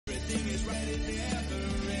everything is right, it never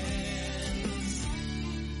ends.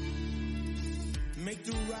 Make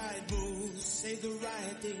the right moves, say the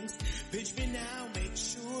right things. Pitch me now, make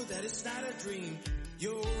sure that it's not a dream.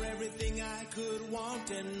 You're everything I could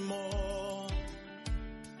want and more.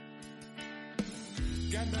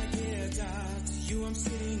 Got my guitar, to you I'm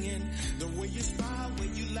singing. The way you smile, way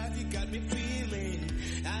you laugh, you got me feeling.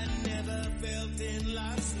 I never felt in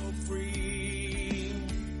life so free.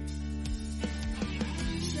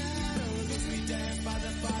 Shadows as we dance by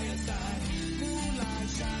the fireside. Moonlight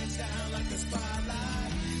shines down like a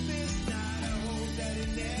spotlight. This night I hope that it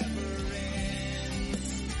never ends.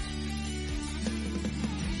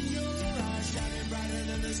 Your eyes shining brighter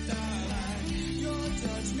than the starlight. Your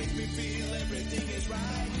touch makes me feel everything is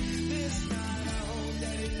right. This night I hope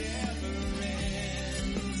that it never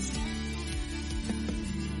ends.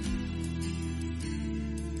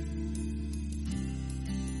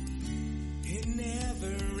 It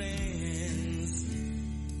never ends.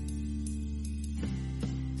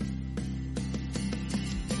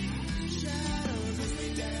 Shadows as we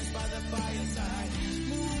dance by the fireside.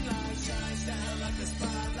 Moonlight shines down like a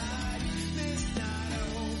spotlight. This night I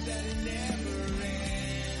hope that it never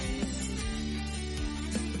ends.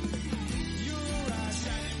 Your eyes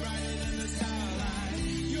shining brighter than the starlight.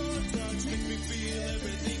 Your touch makes me feel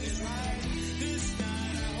everything is right. This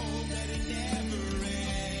night I hope that it never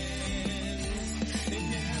ends. It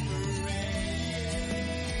never ends.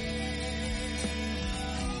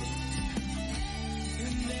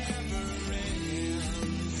 It never ends.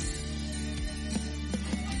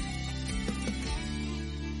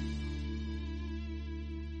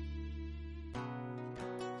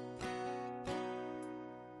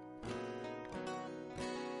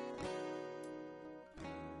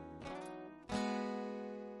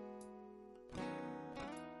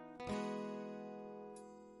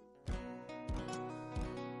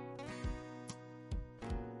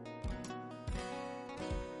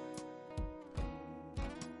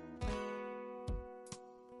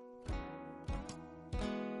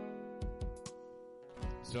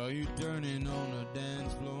 Saw you turning on the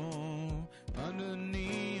dance floor under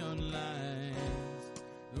neon lights.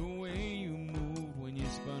 The way you moved when you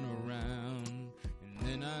spun around, and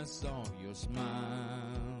then I saw your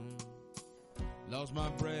smile. Lost my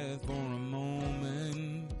breath for a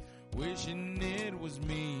moment, wishing it was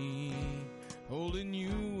me, holding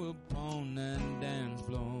you upon that dance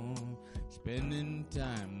floor, spending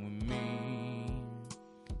time with me.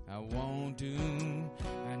 I want to,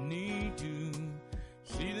 I need to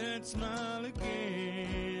see that smile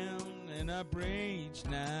again, and I pray each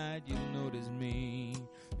night you'll notice me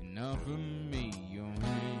and offer me your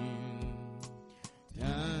hand.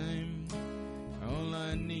 Time, all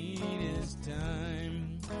I need is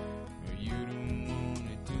time for you to want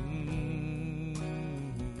it too.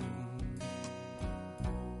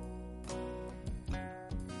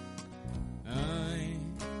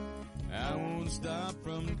 I won't stop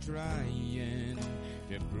from trying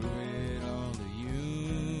to prove it all to you.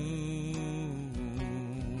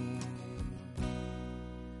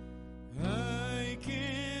 I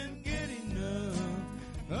can't get enough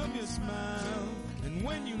of your smile, and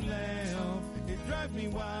when you laugh, it drives me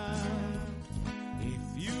wild. If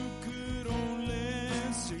you could only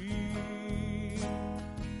see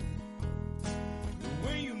the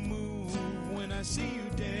way you move when I see you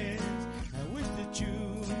dance, I wish that you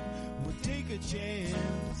would take a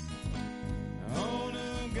chance on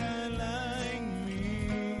a guy like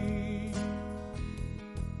me.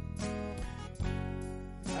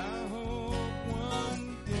 I hope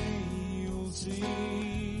one day you'll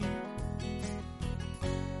see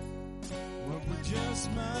what we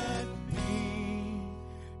just might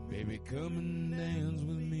be. Baby, come and dance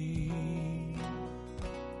with me.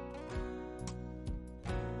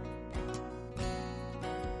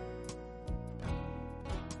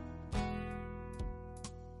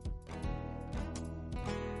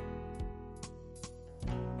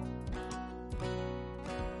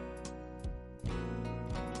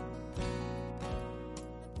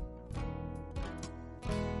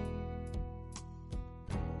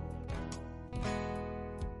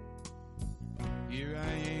 Here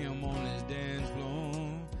I am on this dance floor,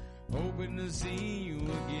 hoping to see you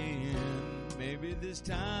again. Maybe this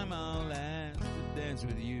time I'll ask to dance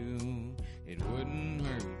with you. It wouldn't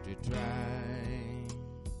hurt to try.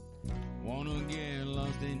 Wanna get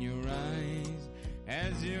lost in your eyes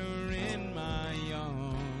as you're in my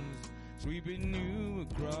arms, sweeping you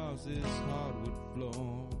across this hardwood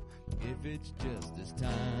floor. If it's just this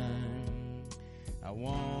time, I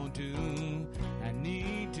want to, I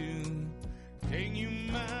need to Take you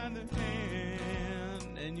by the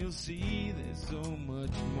hand, and you'll see there's so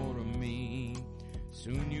much more to me.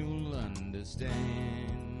 Soon you'll understand.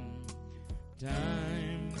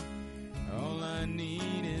 Time, all I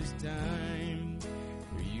need is time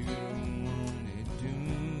for you to want it too.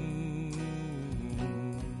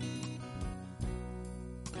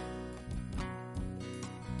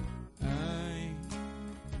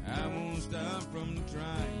 I won't stop from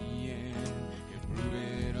trying to prove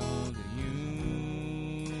it all to you.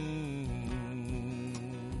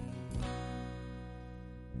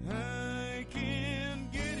 I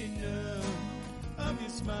can't get enough of your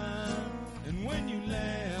smile, and when you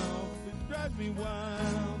laugh, it drives me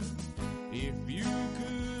wild. If you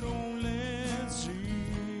could only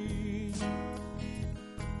see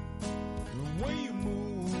the way you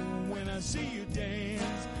move when I see you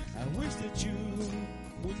dance, I wish that you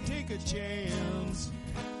would take a chance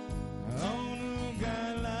on a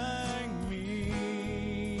guy like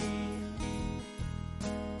me.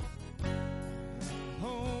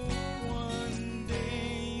 Oh, one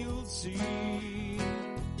day you'll see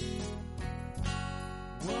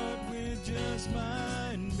what we just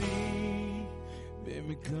might be.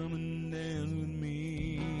 Baby, come and dance with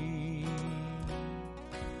me.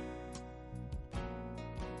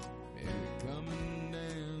 Baby, come and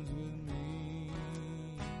dance with me.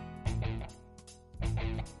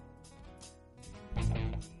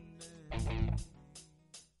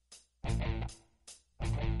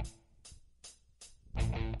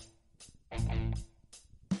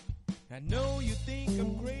 I know you think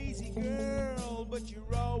I'm crazy, girl, but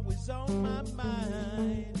you're always on my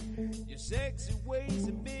mind. Your sexy ways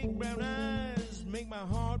and big brown eyes make my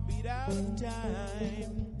heart beat out of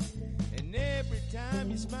time. And every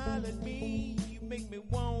time you smile at me, you make me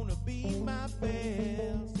wanna be my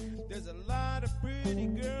best. There's a lot of pretty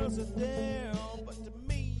girls out there, but to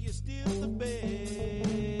me you're still the best.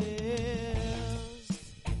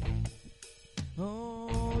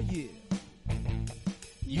 Oh yeah.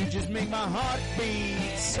 You just make my heart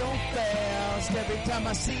beat so fast every time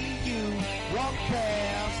I see you walk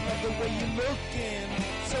past. Love the way you're looking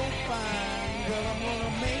so fine. Girl, I'm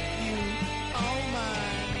gonna make you all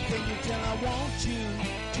mine. Can you tell I want you,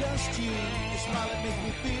 just you? Your smile that makes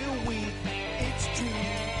me feel weak, it's true.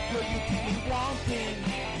 Girl, you keep me wanting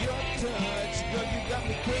your touch. Girl, you got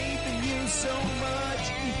me craving you so much.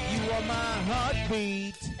 You are my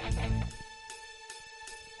heartbeat.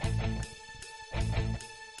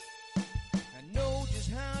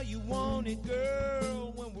 How you want it,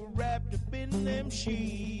 girl, when we're wrapped up in them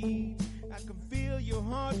sheets. I can feel your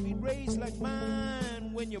heartbeat race like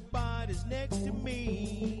mine when your body's next to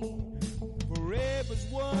me. Forever's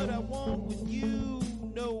what I want with you.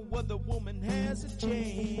 No other woman has a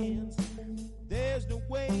chance. There's no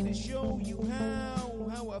way to show you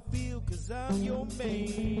how I feel, 'cause I'm your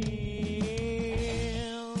man.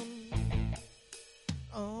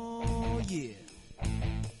 Oh yeah.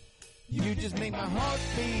 You just make my heart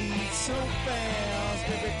beat so fast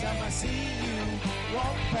every time I see you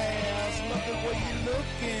walk past. Love the way you're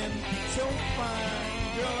looking so fine.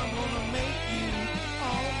 Girl, I'm gonna make you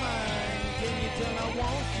all mine. Can you tell I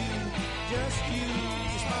want you, just you?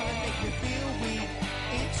 Your smile that makes me feel weak,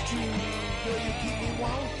 it's true. Girl, you keep me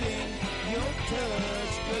wanting your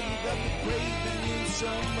touch. Girl, you got me craving you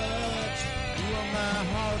so much. You are my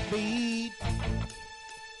heartbeat.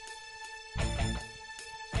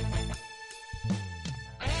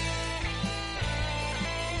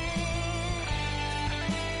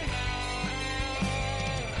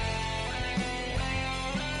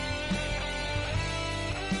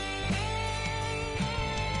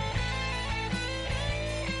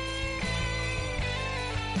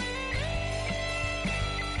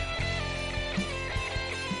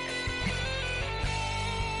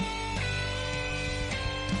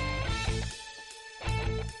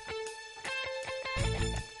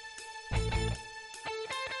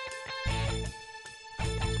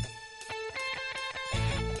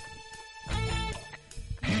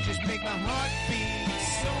 Make my heart beat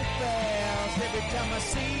so fast every time I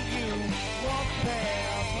see you walk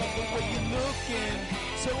past. Love the way you're looking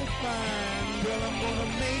so fine. Girl, I'm gonna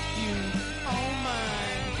make you all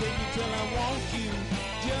mine. Can you tell I want you,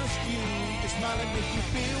 just you? Your smile that makes me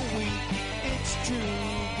feel weak, it's true.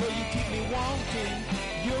 Girl, you keep me wanting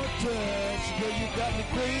your touch. Girl, you got me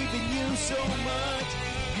craving you so much.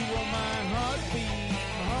 You are my heartbeat,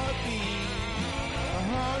 my heartbeat, my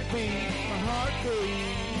heartbeat, my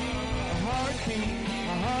heartbeat. Heartbeat,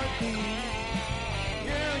 my heartbeat.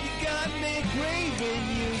 Girl, you got me craving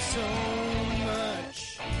you so much.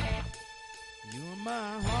 You're my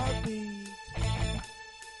heartbeat.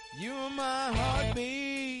 You're my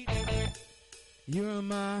heartbeat. You're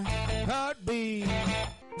my heartbeat.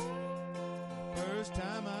 First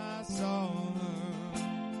time I saw her,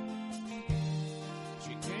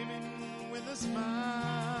 she came in with a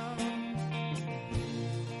smile,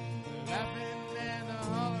 laughing and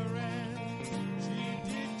hollering. She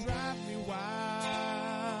did drive me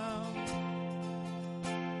wild.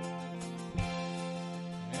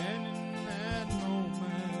 And in that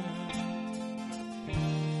moment,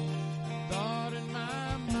 I thought in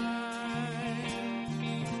my mind,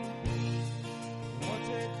 what's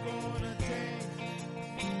it gonna take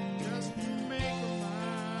just to make her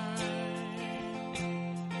mine?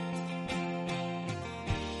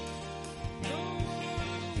 Don't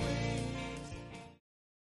wanna wait.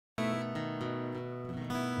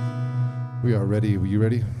 We are ready. Were you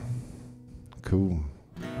ready? Cool.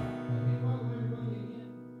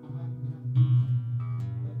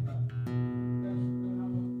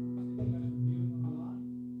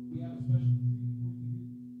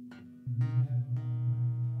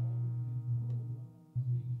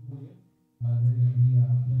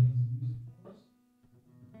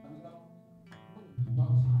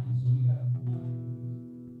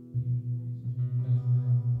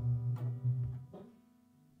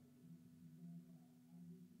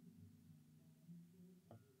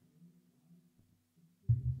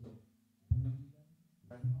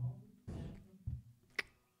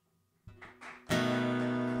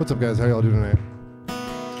 What's up, guys? How y'all doing tonight?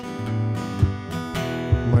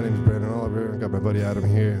 My name is Brannon Oliver. I got my buddy Adam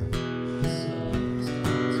here.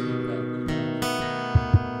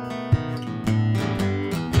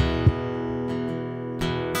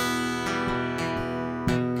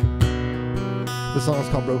 This song is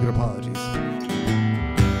called Broken Apologies.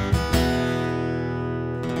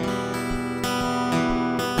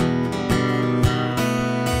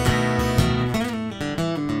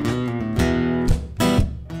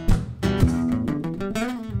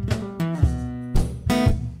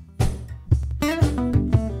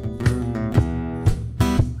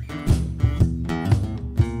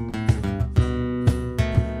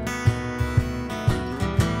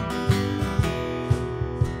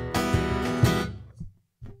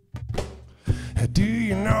 Do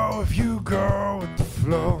you know if you go with the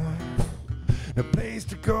flow? No place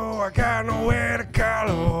to go, I got nowhere to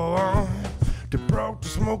call. Too broke to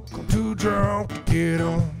smoke, I'm too drunk to get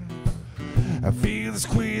on. I feel the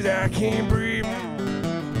squeeze, I can't breathe.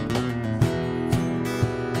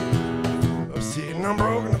 I'm sitting on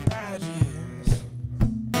broken apologies.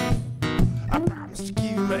 I promise to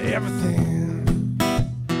give you everything.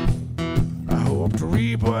 I hope to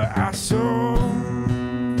reap what I sow.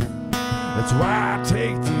 That's why I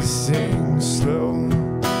take these things slow.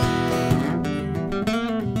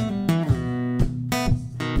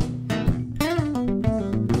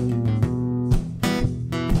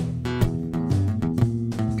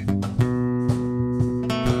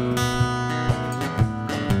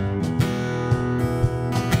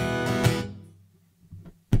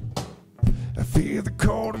 I feel the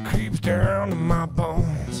cold that creeps down to my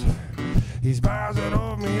bones. These bars that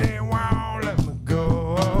hold me, they won't let me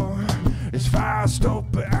go. It's fire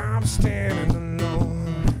stoked, but I'm standing alone.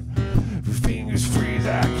 My fingers freeze,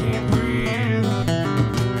 I can't breathe.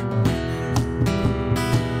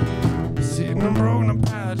 Sitting on broken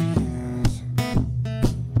apologies.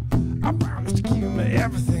 I promise to give me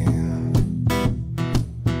everything.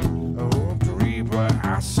 I hope to reap what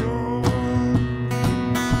I sow.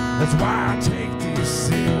 That's why I take these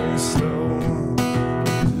things slow.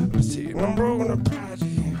 Sitting on broken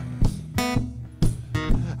apologies.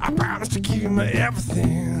 I promise to give you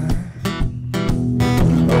everything.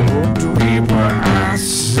 I hope to reap what I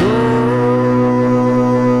sow.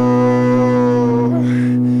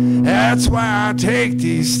 That's why I take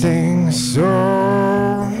these things so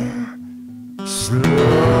slow.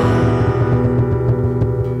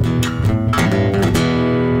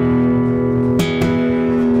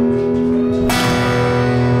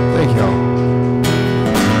 Thank y'all.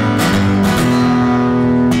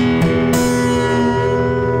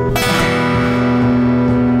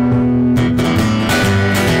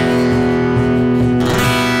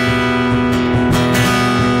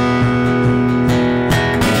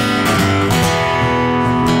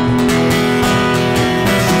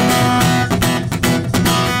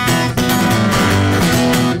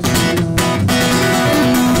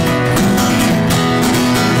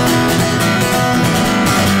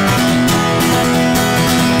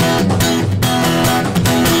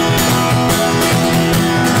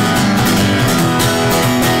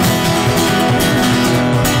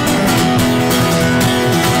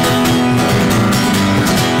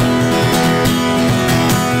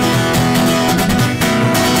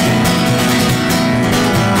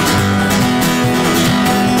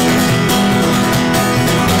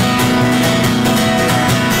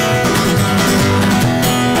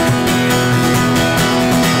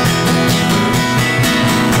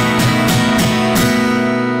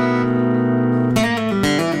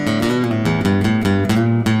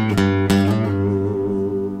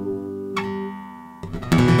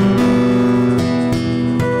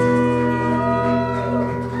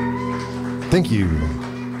 Thank you.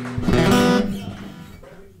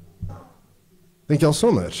 Thank y'all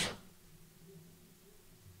so much.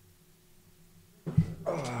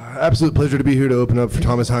 Absolute pleasure to be here to open up for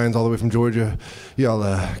Thomas Hinds all the way from Georgia.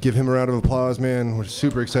 Y'all give him a round of applause, man. We're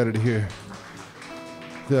super excited to hear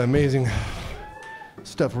the amazing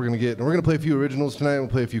stuff we're going to get. And we're going to play a few originals tonight. We'll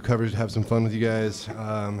play a few covers to have some fun with you guys.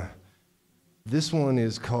 This one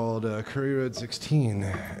is called Curry Road 16.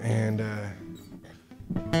 And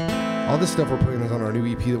all this stuff we're playing is on our new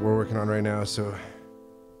EP that we're working on right now. So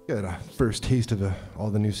got a first taste of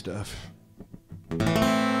all the new stuff.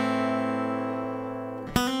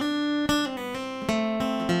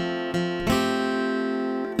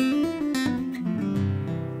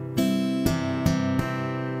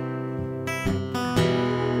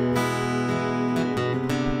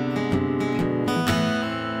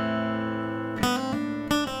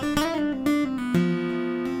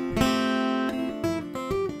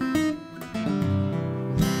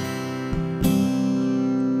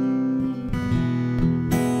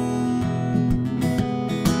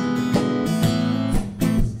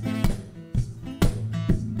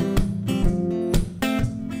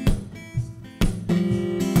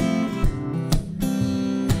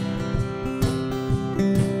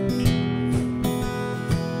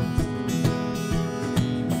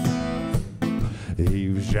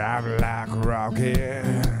 Driving like a rocket,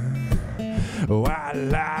 a white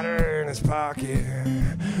lighter in his pocket,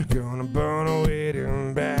 gonna burn away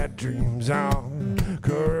them bad dreams on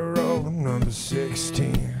Curry Road number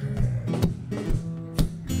 16.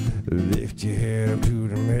 Lift your head up to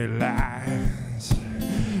the headlights,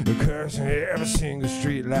 cursing every single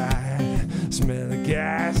street light, smell the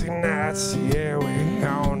gas ignites the airway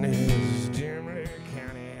on this dimly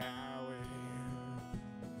county highway.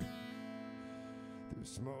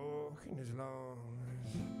 Smoke in his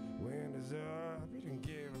lungs, wind is up, he didn't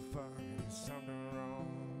give a fuck, there's something wrong.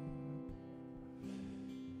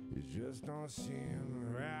 It just don't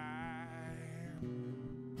seem right.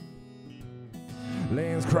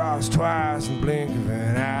 Lanes cross twice and blink of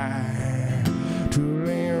an eye.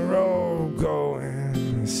 2-lane road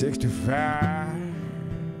going 65.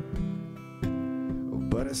 Oh,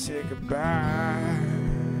 but I say goodbye.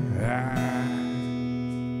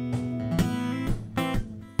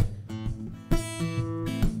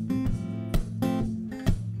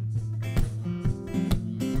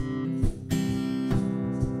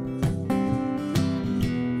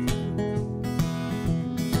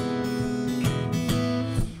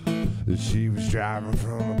 She was driving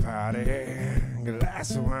from a party,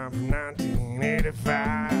 glass of wine from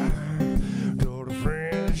 1985. Told a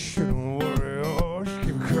friend she shouldn't worry, oh, she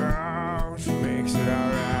keep calm, she makes it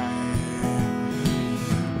alright.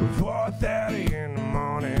 4:30 in the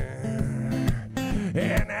morning,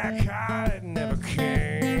 and that car it never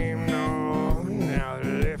came, no. Now the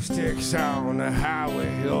lipstick's on the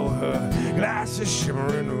highway, oh, her glasses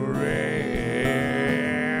shimmer in the rain.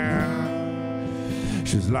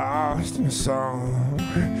 She's lost in a song,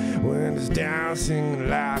 wind is down, singing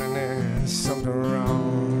loud, and there's something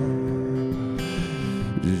wrong.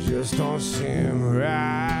 It just don't seem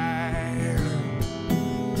right.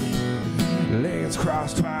 Lanes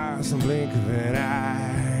cross twice and blink of an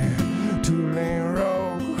eye. 2-lane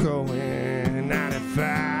road going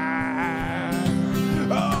 95.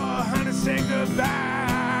 Oh, honey, say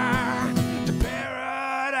goodbye to paradise.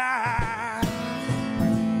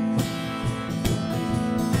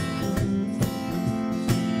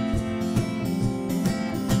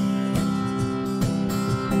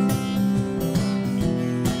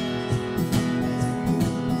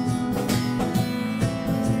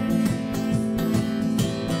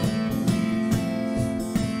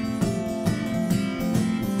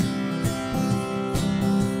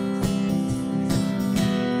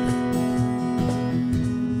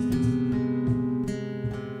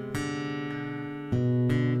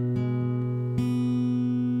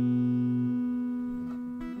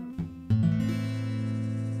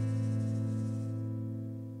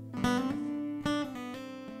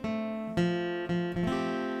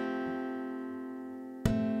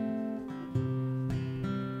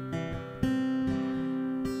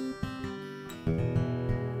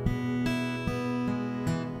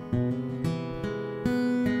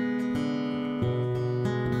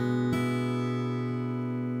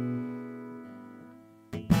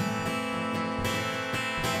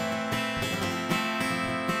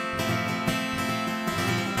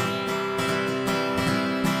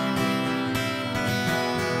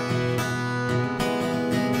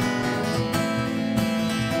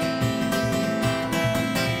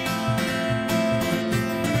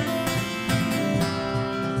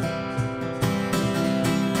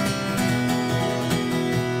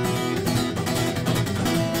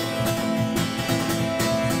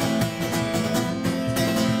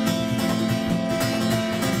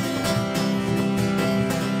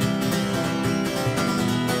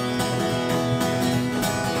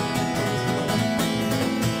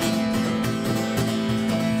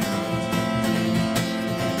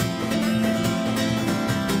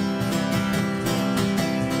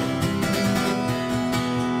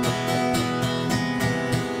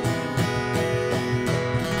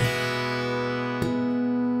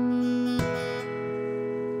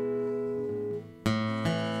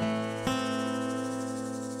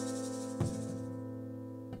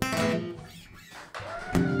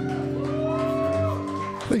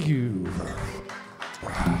 Thank you.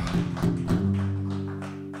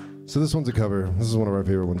 So this one's a cover. This is one of our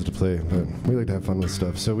favorite ones to play, but we like to have fun with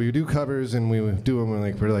stuff. So we do covers, and we do them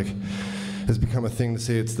when we're like, it's become a thing to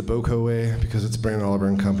say it's the BOCO way, because it's Brannon Oliver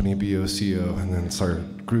and Company, BOCO, and then it's our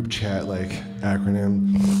group chat like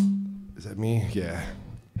acronym. Is that me? Yeah.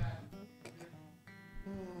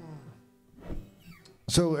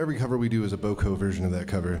 So every cover we do is a BOCO version of that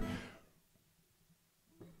cover.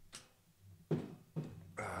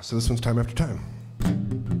 So this one's Time After Time.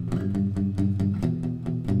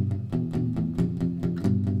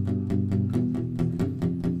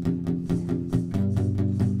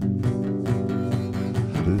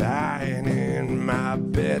 Lying in my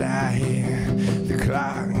bed, I hear the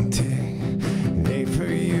clock tick. Ain't for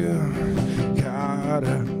you, caught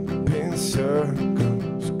up in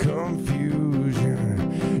circles, confusion.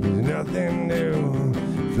 There's nothing new.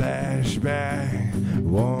 Flashback,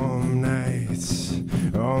 warm nights,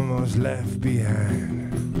 almost left behind.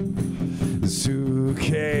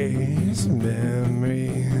 Suitcase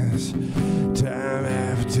memories, time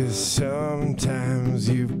after sometimes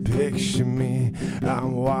you picture me.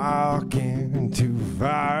 I'm walking too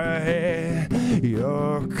far ahead,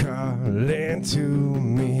 you're calling to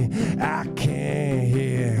me. I can't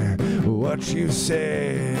hear what you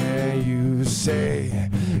say. You say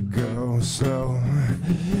go slow,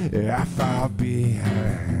 I fall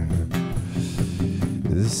behind.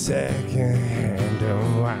 The second hand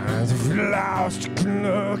unwinds. If you're lost, you can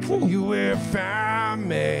look and you will find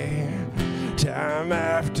me. Time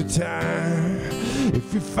after time.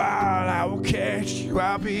 If you fall, I will catch you.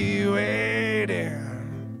 I'll be waiting.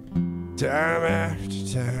 Time after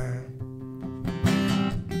time.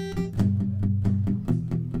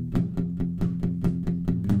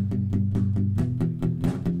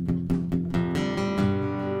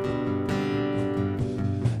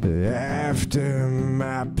 After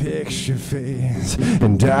my picture fades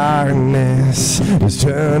and darkness has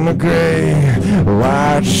turned to gray,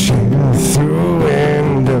 watching through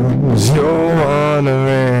windows, you're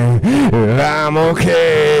wondering if I'm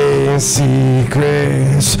okay.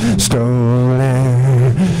 Secrets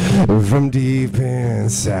stolen from deep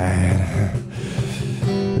inside,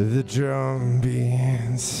 the drum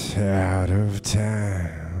beats out of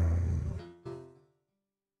time.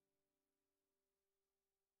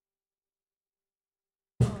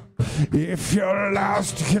 If you're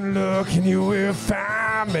lost, you can look and you will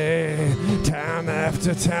find me. Time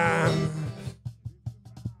after time,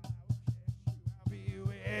 I'll be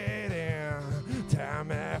waiting.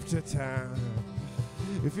 Time after time.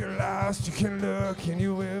 If you're lost, you can look and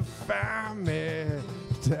you will find me.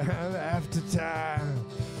 Time after time.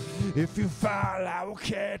 If you fall, I will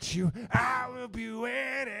catch you. I will be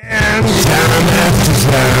waiting. Time after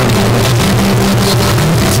time.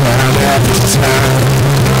 Time after time.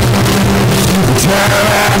 Time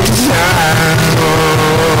after time, oh,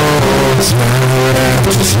 time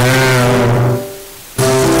after time.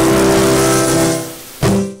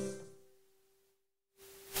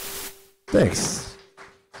 Thanks.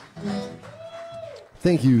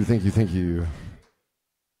 Thank you, thank you, thank you.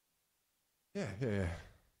 Yeah.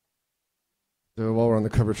 So while we're on the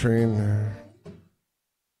cover train,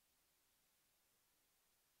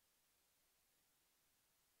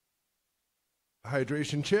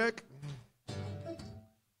 hydration check.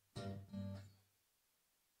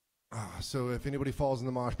 So if anybody falls in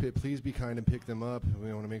the mosh pit, please be kind and pick them up.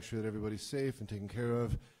 We want to make sure that everybody's safe and taken care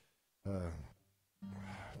of.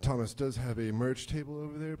 Thomas does have a merch table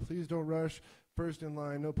over there. Please don't rush. First in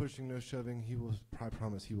line, no pushing, no shoving. I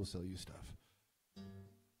promise he will sell you stuff.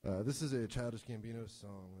 This is a Childish Gambino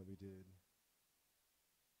song that we did.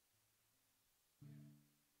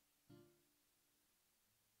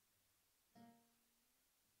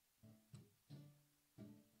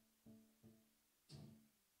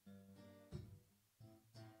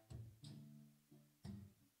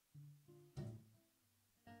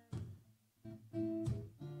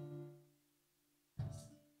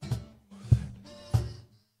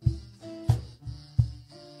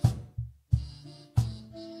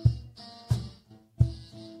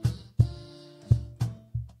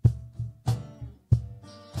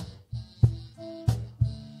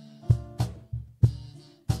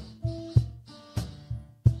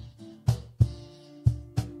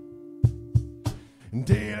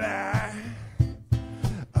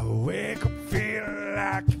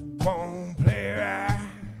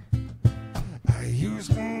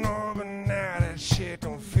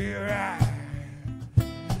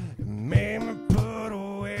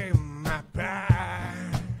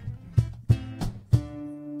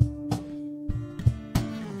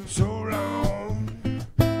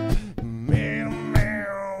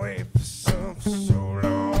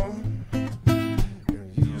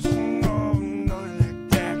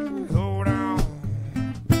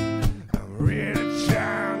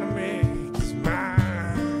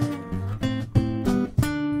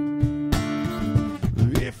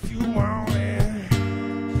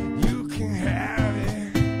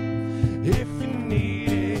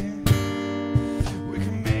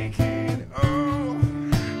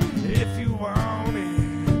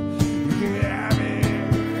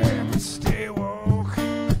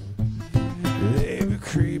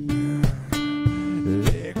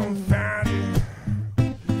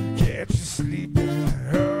 sleeping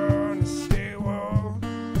on the stairwell.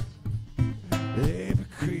 They be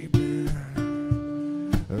creeping.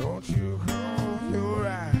 Don't you close your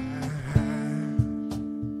eyes.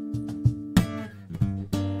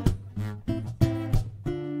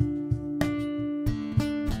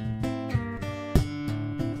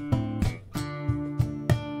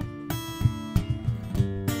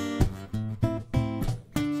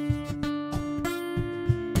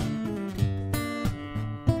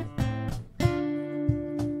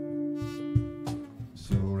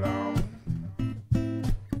 So long,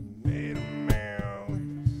 made a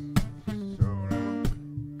memories. So long,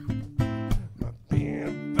 my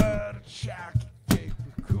peanut butter chocolate cake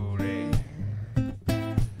with Kool-Aid.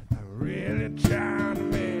 I'm really trying to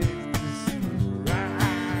make this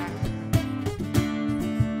right.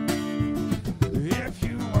 If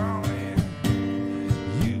you want it,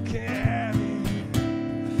 you can have it.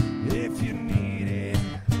 If you need it,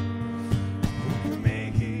 you can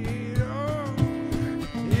make it all.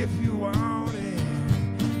 If you want it,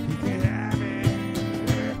 you can have it.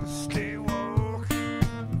 Stay woke,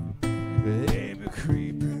 they be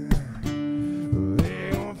creeping.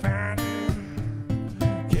 They gon' find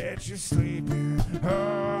it, get you sleeping.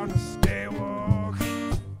 Oh, stay woke,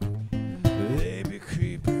 they be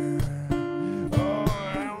creeping. Oh,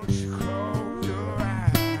 don't you close your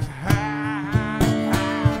eyes.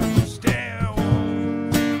 Stay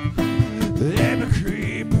woke, they be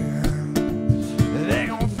creeping. They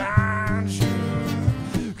gon' find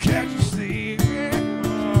you, catch you sleeping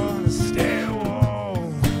on the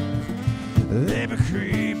stairwell. They be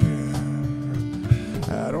creeping.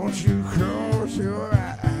 Don't you close your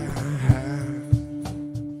eyes.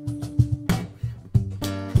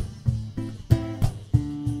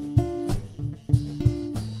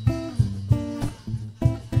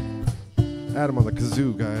 Adam on the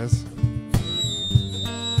kazoo, guys.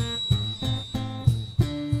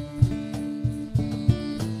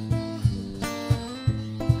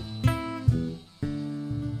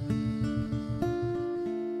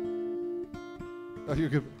 Oh, you're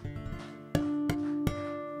good.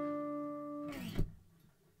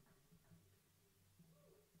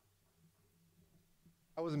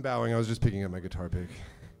 I wasn't bowing, I was just picking up my guitar pick.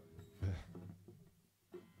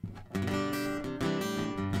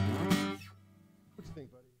 What you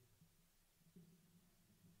think, buddy?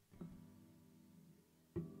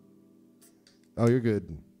 Oh, you're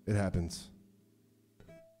good. It happens.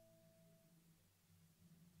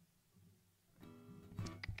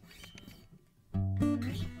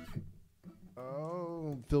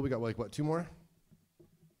 Oh, Phil, we got like what, 2 more?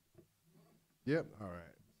 Yep. All right.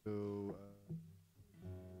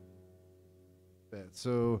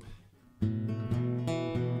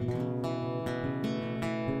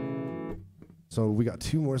 So we got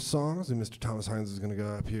 2 more songs, and Mr. Thomas Hinds is going to go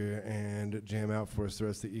up here and jam out for us the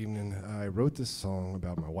rest of the evening. I wrote this song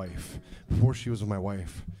about my wife before she was my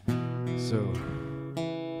wife. So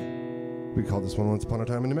we called this one Once Upon a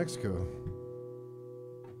Time in New Mexico.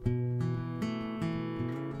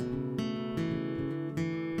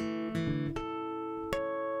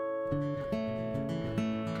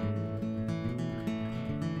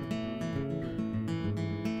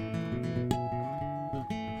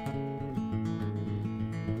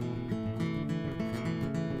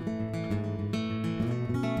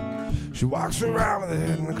 She walks around with her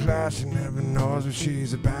head in the clouds, she never knows where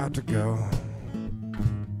she's about to go.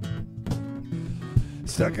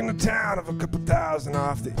 Stuck in a town of a couple thousand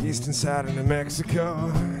off the eastern side of New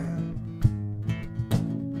Mexico.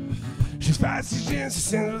 She spicy gin, she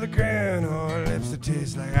sings with a grin, her lips that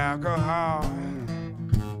taste like alcohol.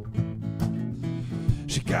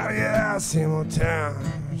 She gotta get out, same old town,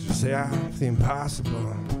 she say out the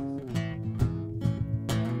impossible.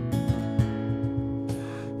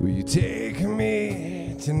 Will you take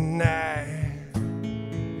me tonight?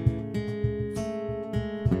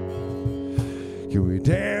 Can we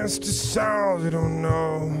dance to songs we don't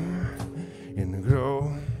know in the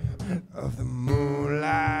glow of the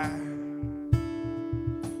moonlight?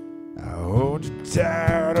 I'll hold you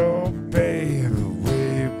tight, oh baby,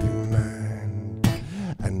 will you be mine?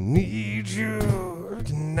 I need you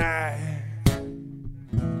tonight.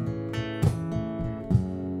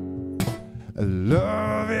 I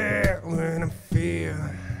love it when I feel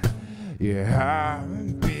your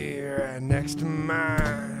heartbeat right next to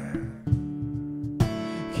mine.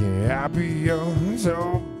 Can I be yours,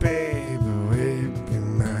 oh baby, will you be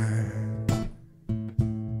mine?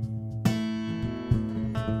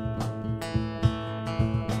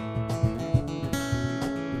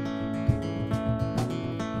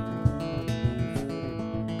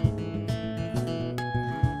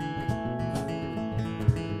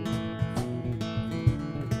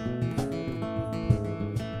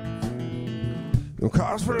 No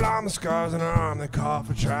cause for alarm, the scars on her arm, they call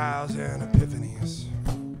for trials and epiphanies.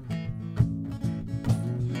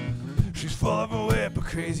 She's full of a wit, but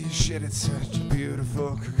crazy as shit, it's such a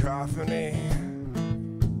beautiful cacophony.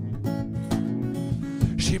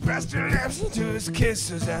 She pressed her lips into his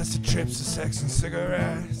kisses as she trips of sex and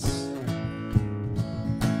cigarettes.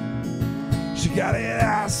 She gotta get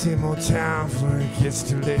out, same old town before it gets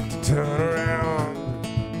too late to turn around.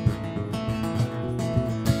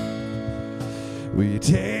 Will you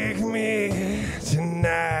take me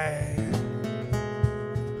tonight?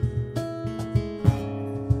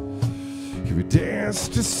 Can we dance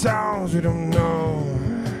to songs we don't know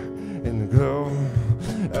in the glow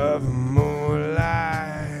of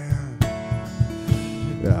moonlight?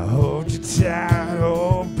 I hold you tight,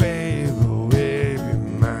 oh baby, will you be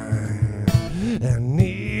mine? I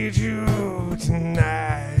need you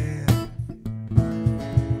tonight.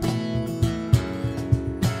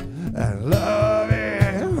 I love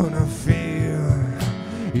it when I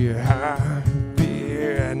feel your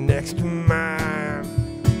heartbeat right next to mine.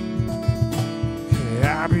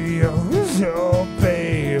 I'll be yours, oh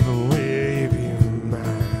baby, will you be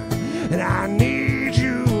mine? And I need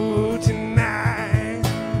you tonight.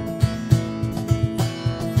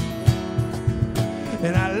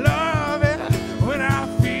 And I love it when I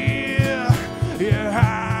feel your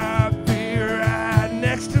heartbeat right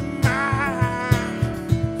next to mine.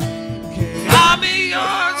 I'll be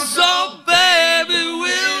yours, so baby,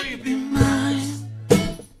 will you be mine?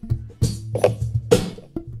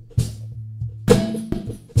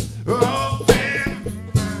 Oh, baby,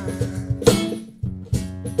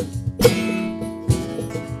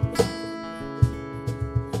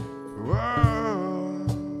 whoa.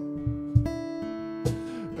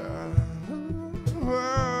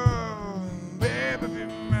 Whoa, baby, be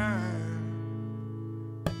mine.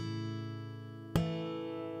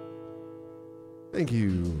 Thank you.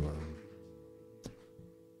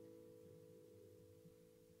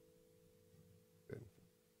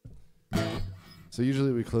 So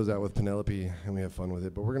usually we close out with Penelope and we have fun with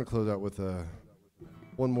it, but we're going to close out with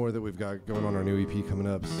one more that we've got going on our new EP coming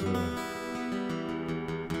up. So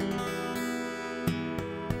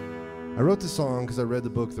I wrote this song because I read the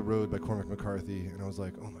book The Road by Cormac McCarthy, and I was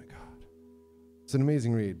like, oh my God. It's an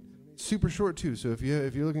amazing read. Super short too, so if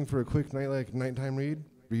you're looking for a quick nighttime read,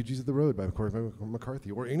 read Jesus The Road by Cormac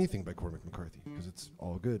McCarthy, or anything by Cormac McCarthy, because it's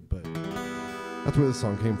all good, but that's where this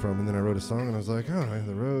song came from. And then I wrote a song and I was like, oh,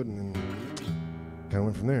 The Road, and then kind of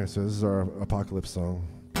went from there. So this is our apocalypse song.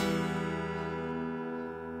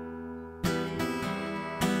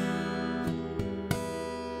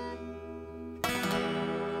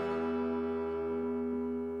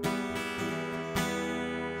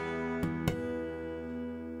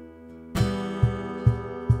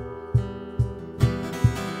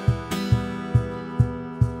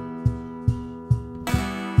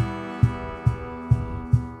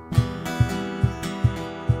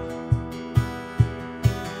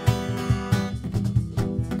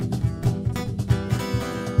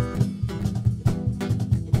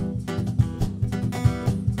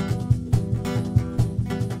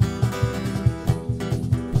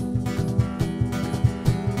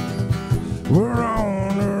 We're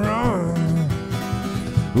on the run.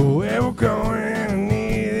 Where we're going,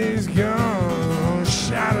 need these guns.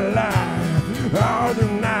 Shine a light all the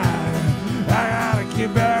night. I gotta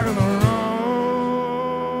get back on the road.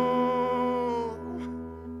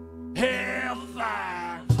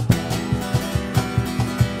 Hellfire.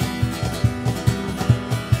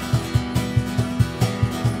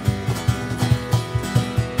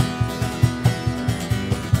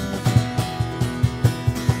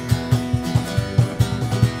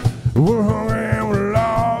 We're hungry and we're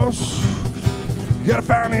lost. Gotta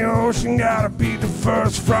find the ocean, gotta beat the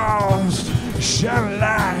first frost. Shine a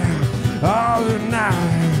light all the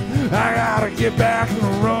night. I gotta get back on the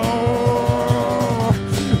road.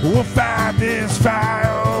 We'll fight this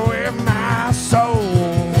fire with my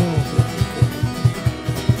soul.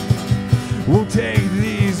 We'll take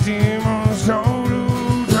these demons toe to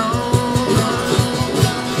toe.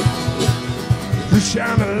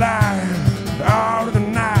 Shine a light all the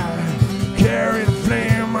night. Carry the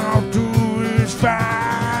flame, all do is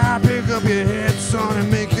fire. Pick up your head, son, and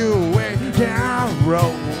make your way down the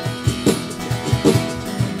road.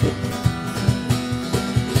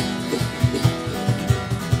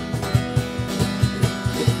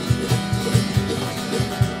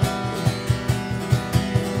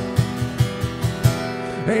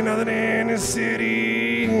 Ain't nothing in this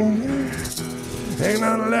city, ain't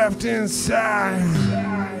nothing left inside.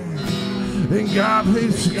 Ain't God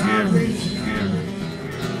please forgive me.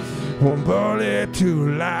 one bullet to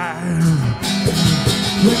life.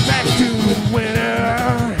 Look back to the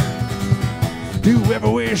winter. Do you ever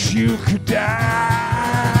wish you could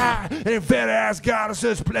die? Any fat ass got us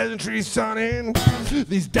such pleasantries, son, in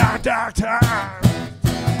these dark, dark times.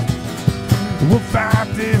 We'll fight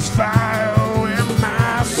this fire in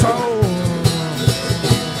my soul.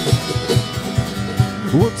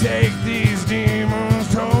 We'll take these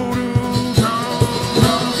demons toe to toe.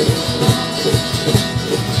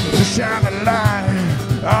 To shine the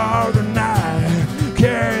light all the night.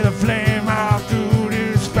 Carry the flame out through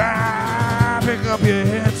this fire. Pick up your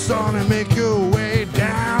head, son, and make your way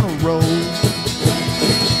down the road.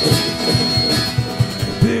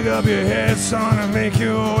 Pick up your head, son, and make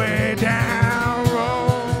your way down the road.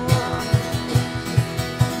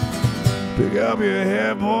 Pick up your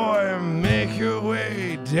head, boy, and make your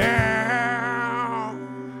way down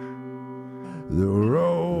the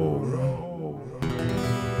road.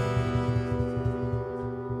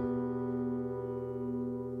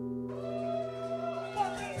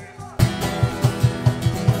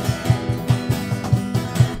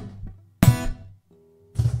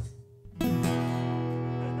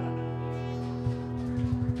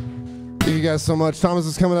 Thank you guys so much. Thomas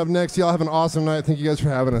is coming up next. Y'all have an awesome night. Thank you guys for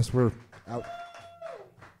having us. We're out.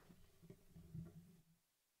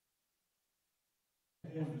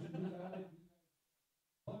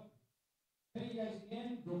 Thank you guys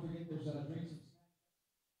again. Don't forget there's drinks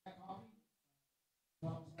and coffee.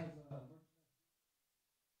 Thomas has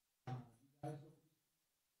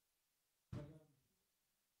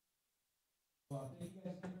well, thank you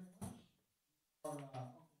guys very much for coming out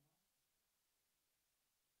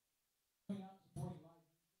supporting live.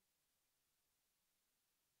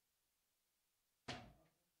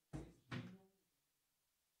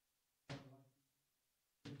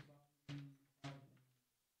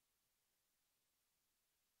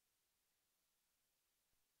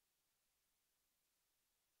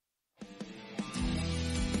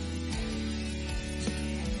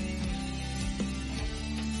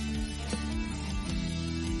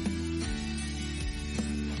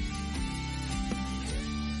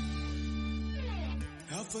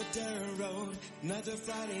 Off a dirt road, another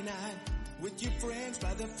Friday night, with your friends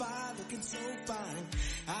by the fire looking so fine.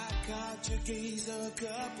 I caught your gaze a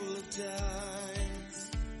couple of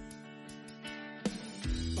times.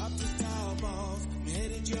 Popped the top off,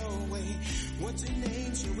 headed your way. What's your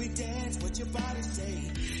name? Should we dance? What's your body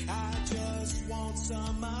say? I just want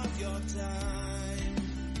some of your time.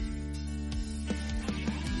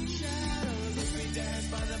 Shadows as we dance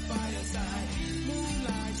by the fireside.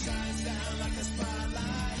 Moonlight shines down like a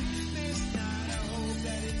spotlight. This night I hope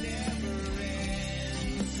that it never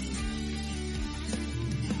ends.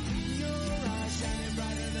 Your eyes shining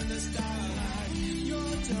brighter than the starlight.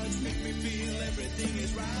 Your touch make me feel everything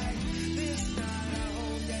is right. This night I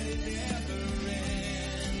hope that it never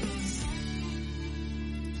ends.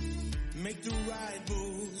 Make the right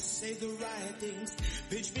moves, say the right things.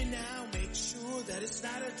 Pitch me now, make sure that it's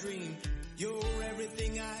not a dream. You're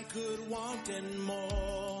everything I could want and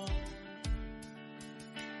more.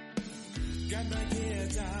 Got my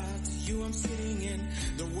guitar, to you I'm singing.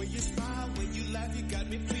 The way you smile, when you laugh, you got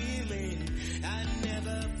me feeling. I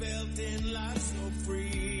never felt in life so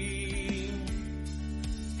free.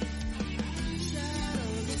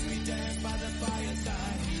 Shadows as we dance by the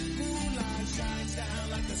fireside. Moonlight shines down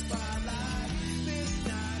like a spotlight. This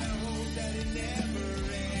night I hope that it never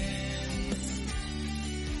ends.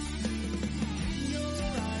 Your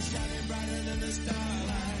eyes shining brighter than the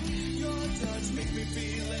starlight. Your touch make me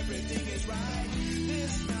feel everything is right.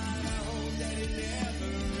 This night I hope that it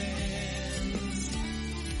never ends.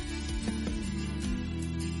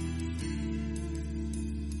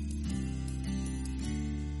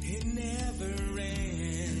 It never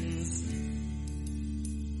ends.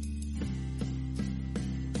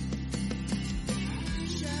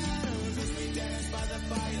 Shadows as we dance by the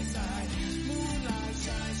fireside. Moonlight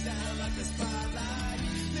shines down like a spotlight.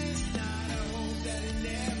 This night I hope that it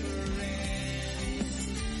never ends.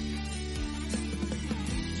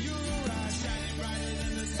 Your eyes shining brighter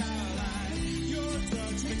than the stars.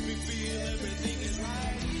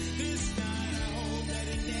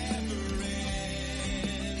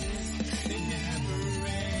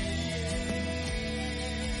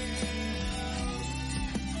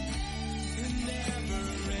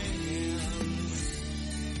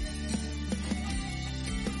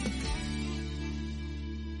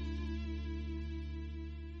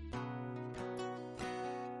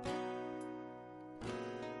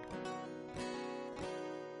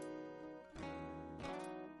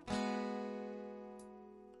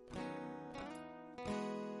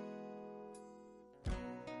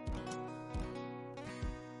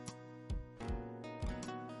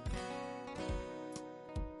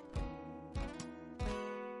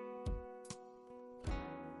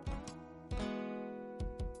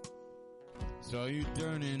 Saw you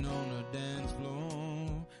turning on the dance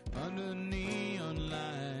floor under neon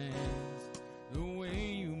lights. The way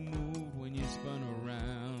you moved when you spun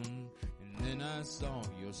around, and then I saw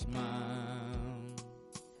your smile.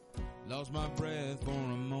 Lost my breath for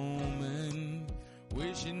a moment,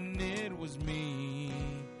 wishing it was me,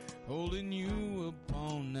 holding you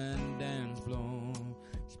upon that dance floor,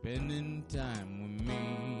 spending time with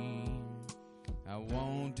me. I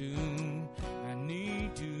want to, I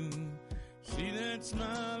need to see that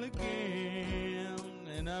smile again,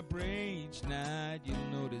 and I pray each night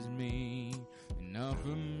you'll notice me and offer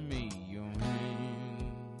me your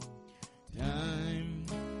hand. Time,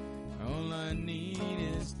 all I need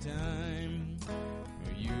is time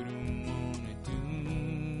for you to want it too.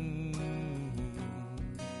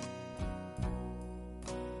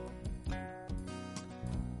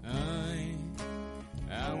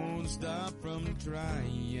 I won't stop from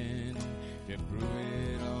trying to prove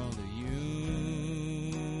it all to you.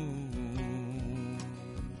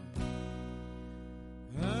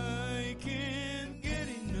 I can't get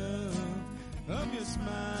enough of your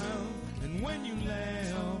smile, and when you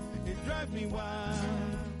laugh, it drives me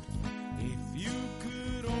wild. If you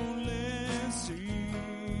could only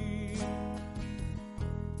see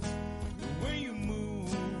the way you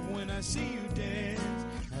move when I see you dance,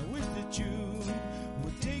 I wish that you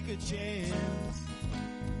would take a chance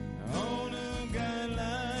on a guy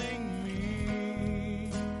like me.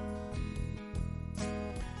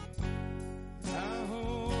 I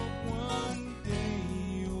hope one day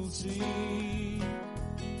you'll see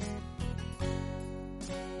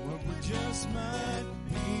what we just might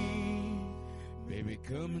be. Baby,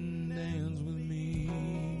 come and dance with me.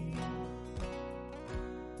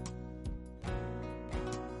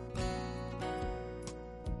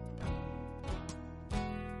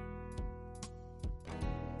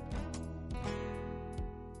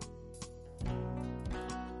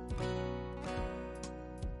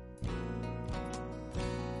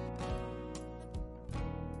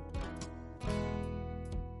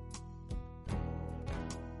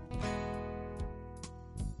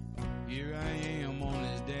 Here I am on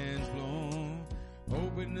this dance floor,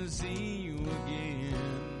 hoping to see you again.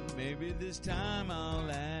 Maybe this time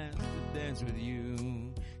I'll ask to dance with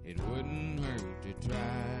you. It wouldn't hurt to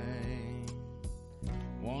try.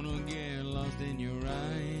 Wanna get lost in your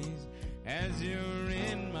eyes as you're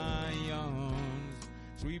in my arms,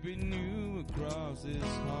 sweeping you across this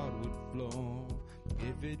hardwood floor.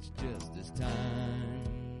 If it's just this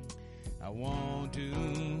time, I want to,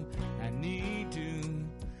 I need to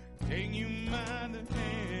take you by the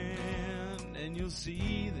hand, and you'll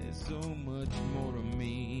see there's so much more to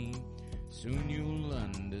me. Soon you'll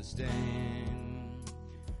understand.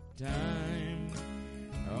 Time,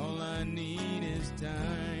 all I need is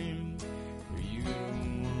time for you to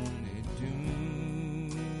want it too.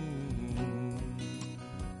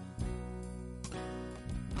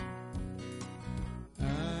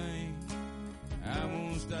 I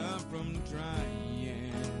won't stop from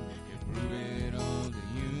trying to prove it all to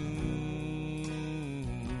you.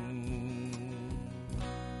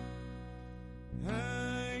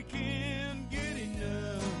 I can't get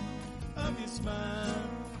enough of your smile,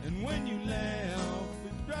 and when you laugh,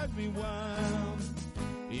 it drives me wild.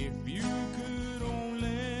 If you could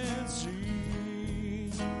only see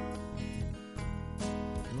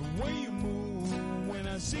the way you move when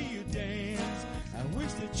I see you dance, I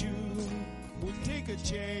wish that you would take a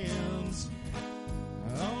chance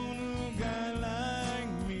on a guy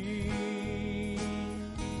like me.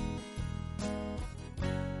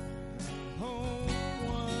 Hope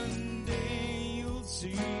one day you'll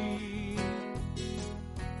see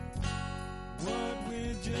what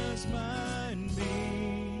we just might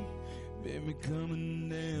be. Baby, come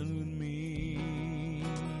and dance with me.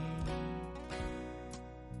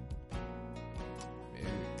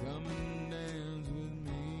 Baby, come and dance with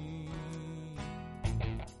me.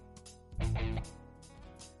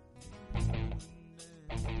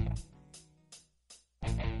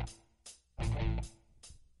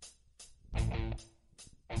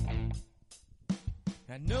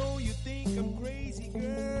 I know you think I'm crazy,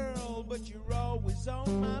 girl, but you're always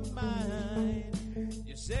on my mind.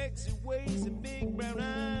 Your sexy ways and big brown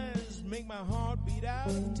eyes make my heart beat out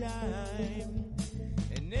of time.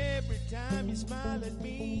 And every time you smile at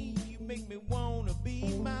me, you make me wanna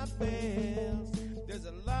be my best. There's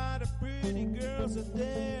a lot of pretty girls out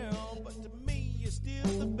there, but to me you're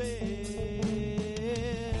still the best.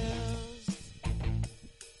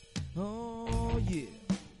 Oh yeah.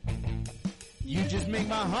 You just make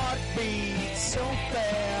my heart beat so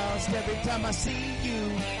fast every time I see you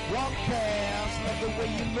walk past. Love the way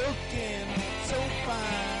you're looking so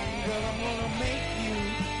fine, girl. I'm gonna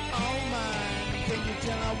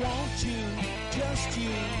I want you, just you.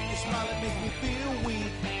 Your smile that makes me feel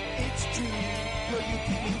weak. It's true, girl, you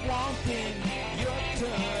keep me wanting your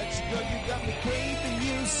touch. Girl, you got me craving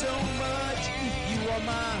you so much. You are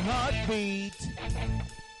my heartbeat.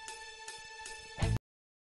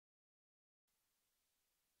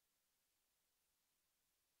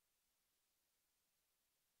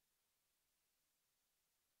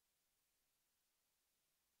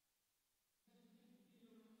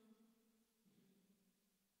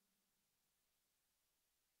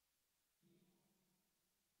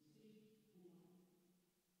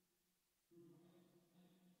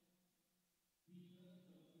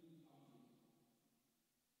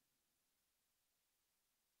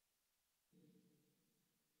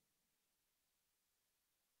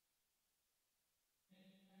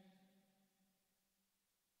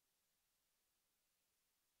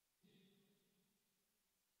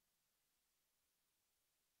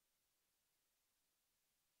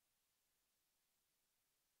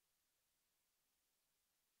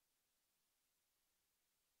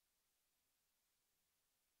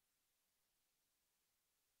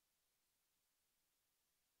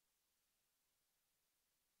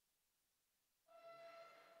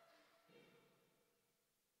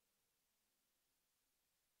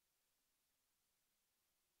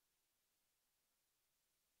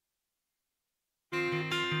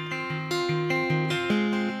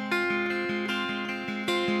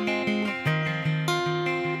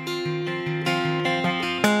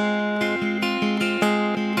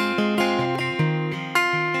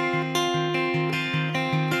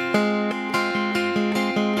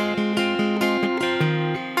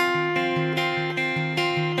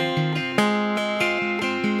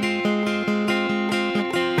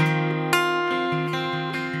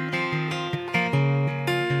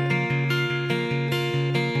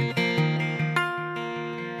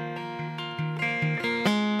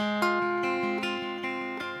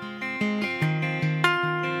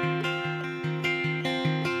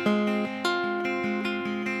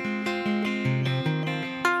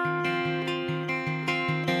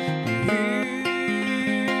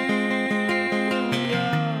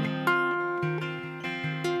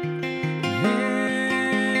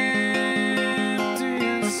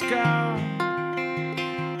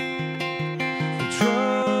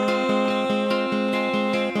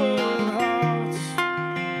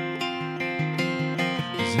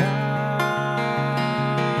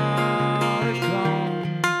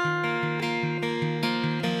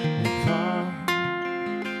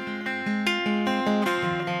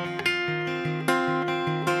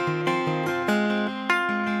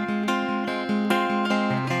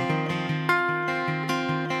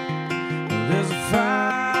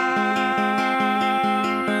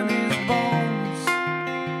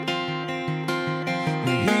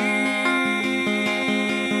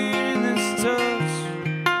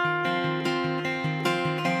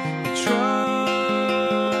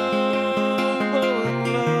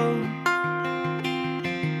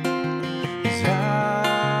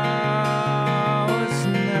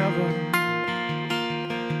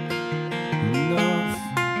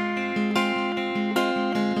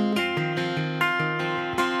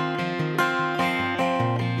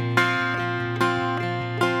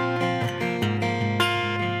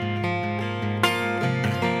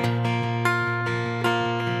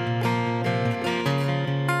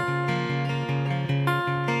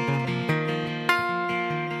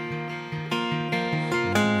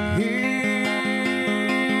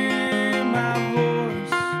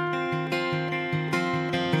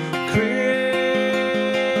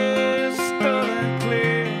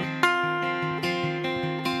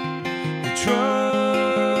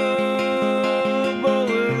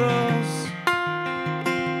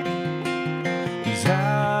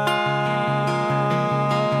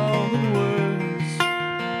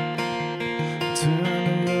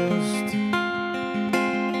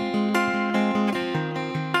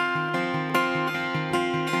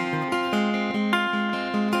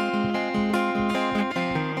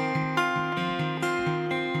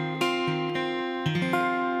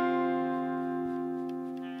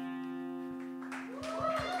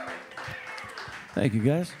 Thank you,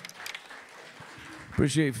 guys.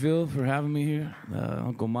 Appreciate Phil for having me here,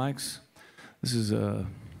 Uncle Mike's. This is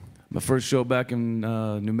my first show back in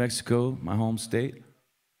New Mexico, my home state.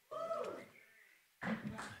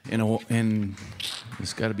 In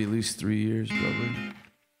it's got to be at least 3 years, probably.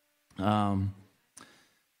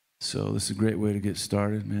 So this is a great way to get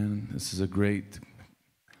started, man. This is a great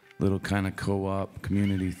little kind of co-op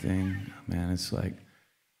community thing, man. It's like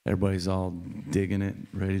everybody's all digging it,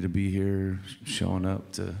 ready to be here, showing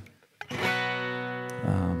up to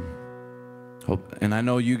Hope, and I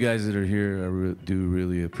know you guys that are here do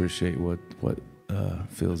really appreciate what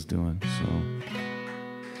Phil's doing. So,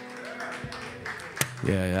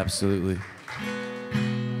 yeah, absolutely.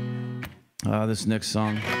 This next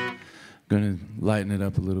song, gonna lighten it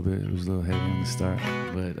up a little bit. It was a little heavy on the start,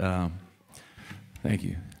 but thank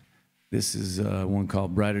you. This is one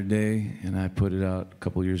called Brighter Day, and I put it out a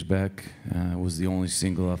couple years back. It was the only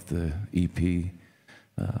single off the EP,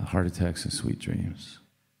 Heart Attacks and Sweet Dreams.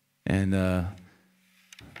 And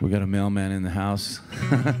we got a mailman in the house.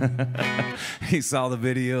 He saw the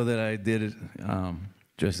video that I did it,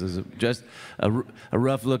 just a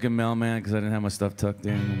rough-looking mailman because I didn't have my stuff tucked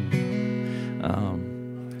in.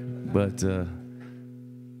 But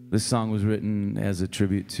this song was written as a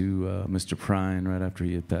tribute to Mr. Prine right after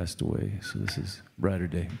he had passed away. So this is Brighter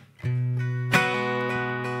Day.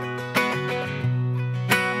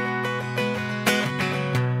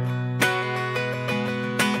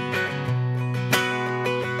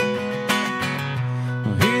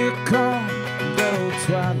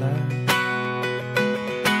 Twilight,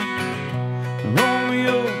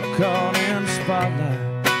 Romeo caught in the spotlight.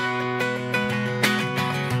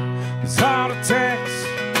 His heart attacks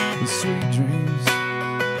and sweet dreams,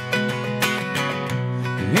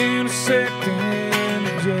 intersecting in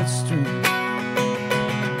the jet stream.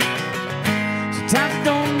 Sometimes you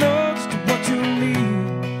don't know just what you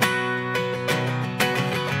need.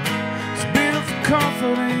 It's built for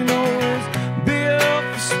comfort, ain't always built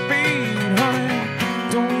for speed, honey.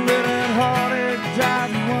 Don't let that heartache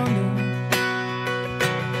drive you under.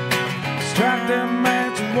 Strike that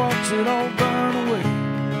match and watch it all burn away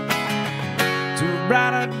to a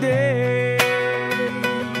brighter day.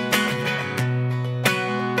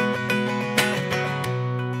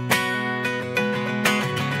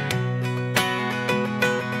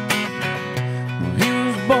 Well, he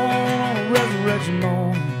was born on a resurrection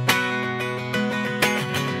morning,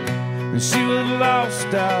 and she was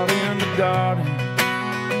lost out in the garden.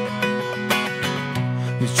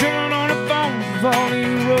 He's chilling on the phone with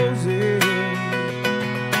falling roses.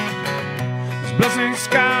 His blessing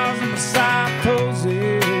skies and beside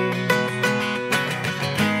poses.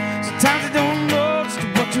 Sometimes you don't know just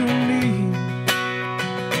what you need.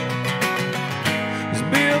 It's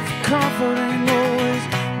built for comfort, ain't always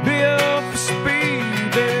built for speed,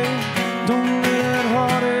 babe. Don't let that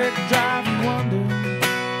heartache drive you under.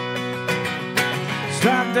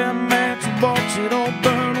 Strike that match and watch it all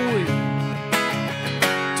burn away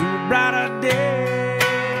to a brighter day.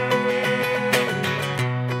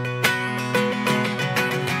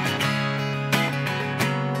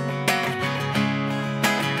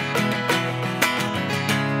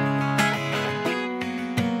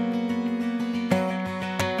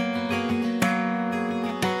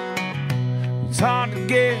 It's hard to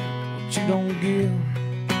get what you don't give.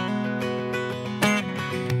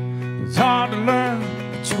 It's hard to learn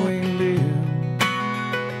what you ain't lived.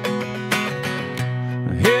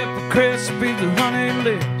 Crispy the honey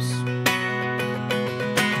lips.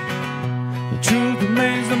 The truth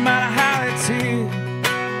remains no matter how it's hid.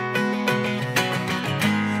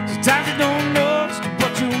 Sometimes you don't know just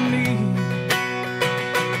what you need.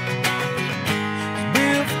 It's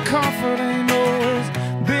built for comfort, ain't always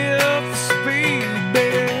built for speed,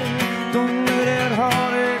 baby. Don't let that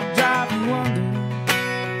heartache drive you under.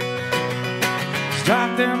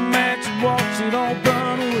 Strike that match and watch it all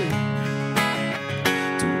burn away.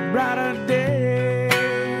 Brighter day,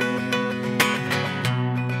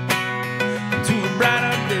 to a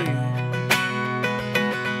brighter day,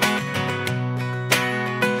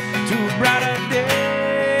 to a brighter day.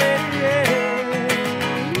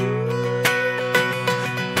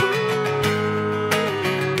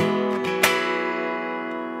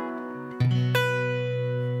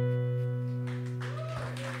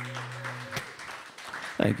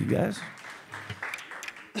 Thank you, guys.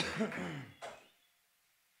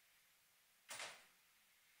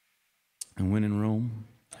 And when in Rome.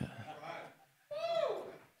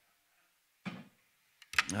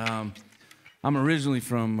 I'm originally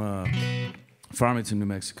from Farmington, New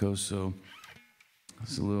Mexico, so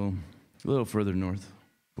it's a little further north,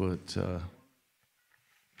 but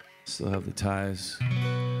still have the ties.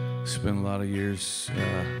 Spent a lot of years,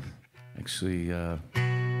 actually,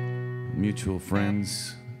 mutual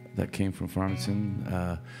friends that came from Farmington.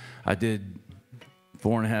 I did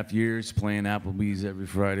 4.5 years playing Applebee's every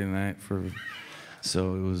Friday night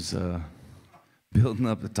so it was building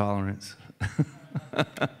up the tolerance.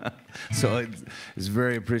 So it's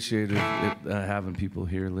very appreciated having people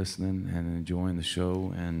here listening and enjoying the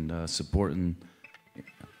show and supporting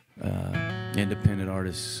independent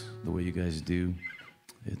artists the way you guys do.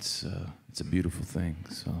 it's a beautiful thing.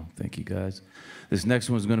 So thank you guys. This next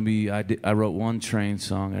one's going to be, I wrote one train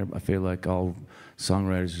song. I feel like all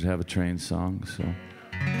songwriters should have a train song.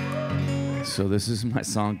 So this is my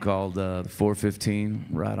song called 4:15,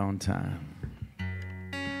 Right on Time.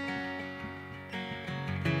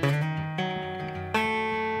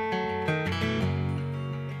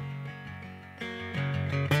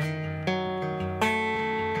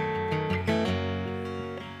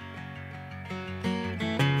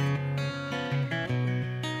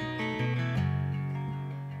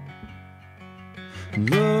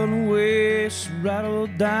 Run away, she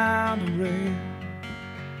rattled down the rail.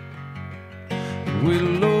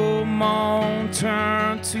 Willow Moan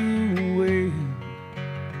turned to wail.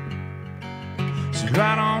 She's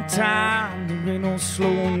right on time, there ain't no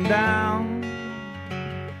slowing down.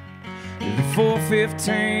 The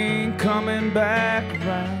 4:15 coming back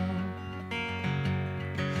around.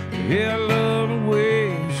 Yeah, I love the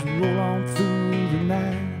way she roll on through the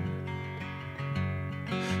night.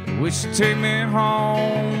 Wish she'd take me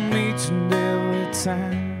home each and every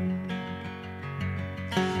time.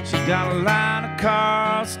 She got a line of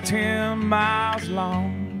cars 10 miles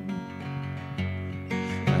long.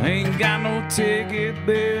 I ain't got no ticket,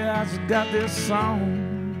 baby, I just got this song.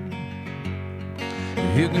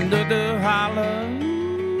 You can do the holler,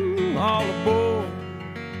 all aboard.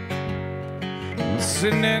 I'm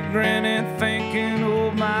sitting there grinning, thinking,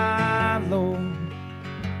 oh my Lord.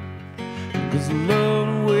 'Cause I love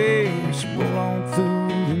the way she roll on through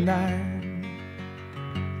the night.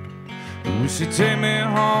 And wish she'd take me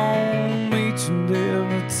home each and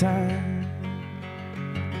every time.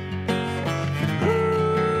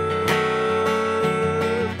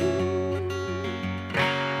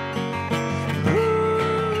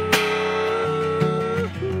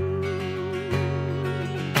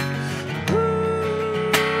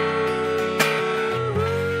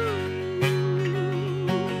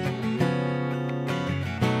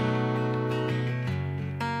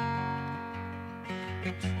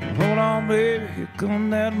 Hold on, baby, here come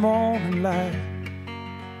that morning light.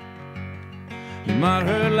 It might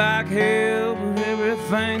hurt like hell, but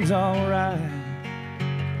everything's alright.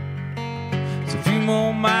 It's a few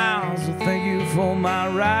more miles, so thank you for my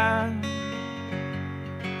ride.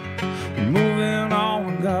 I'm moving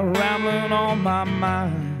on, got rambling on my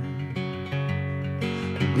mind.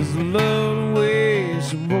 'Cause I love the way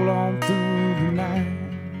she roll on through the night.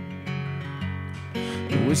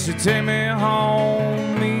 I wish she'd take me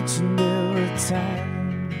home each and every time.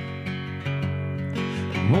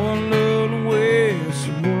 Oh, I love the way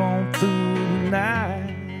she roll on through the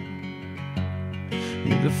night.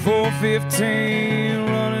 With the 4:15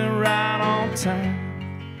 running right on time.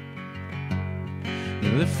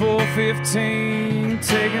 With the 4:15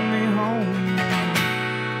 taking me home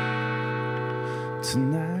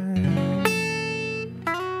tonight.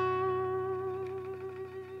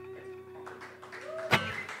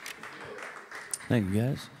 Thank you,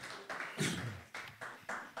 guys.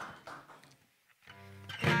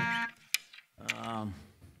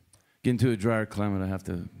 Get into a drier climate, I have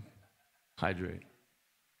to hydrate.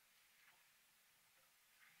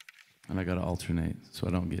 And I gotta alternate so I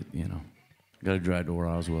don't get, I got a dry door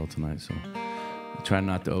as well tonight, so I try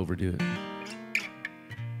not to overdo it.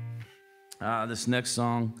 This next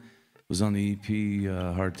song was on the EP,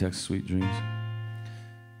 Hard Text, Sweet Dreams.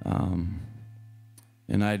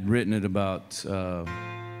 And I'd written it about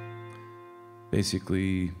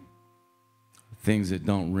basically things that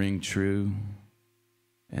don't ring true.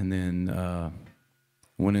 And then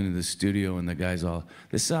went into the studio and the guys all,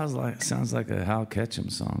 this sounds like a Hal Ketchum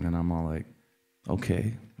song. And I'm all like,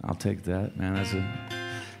 okay, I'll take that, man.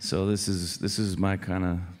 So this is my kind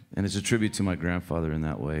of, and it's a tribute to my grandfather in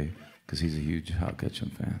that way, because he's a huge Hal Ketchum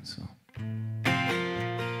fan, so.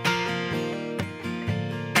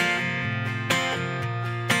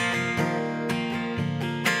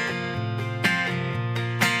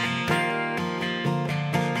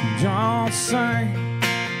 John sang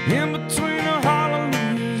in between the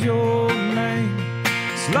hallelujahs your name.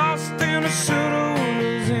 It's lost in the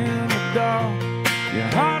shadows in the dark. Your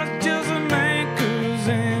heart is just an anchor's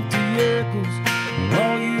empty echoes.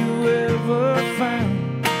 All you ever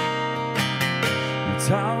found. It's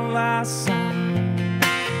all I sang.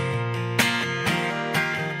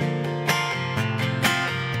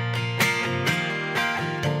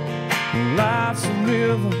 Life's a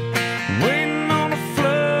river waiting on a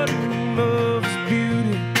flood of love's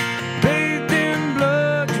beauty. Bathed in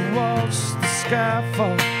blood, you watch the sky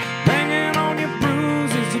fall, banging on your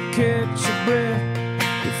bruises, you catch your breath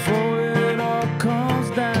before it all comes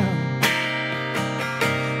down.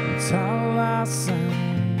 It's all I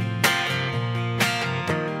sang.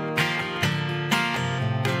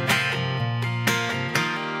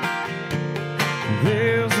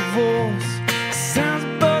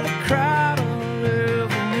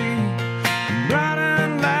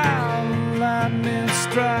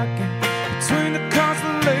 between the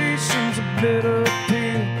constellations, a bitter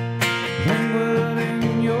pill lingered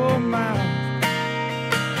in your mouth.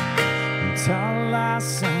 It's our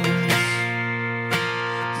license,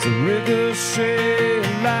 it's a ricochet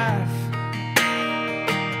of life.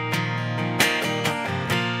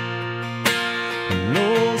 An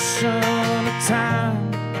ocean of time.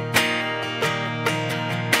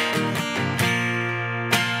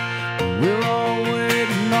 We're all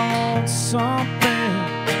waiting on something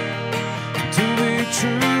to be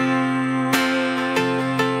true.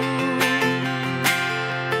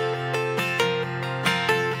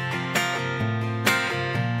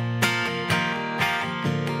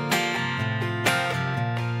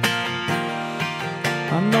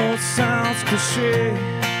 I know it sounds cliche,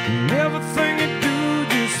 and everything you do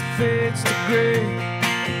just fades to gray.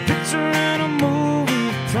 A picture in a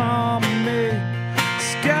movie from me,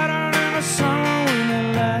 scattered in the sun when the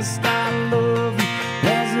last I love you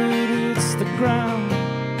as it hits the ground.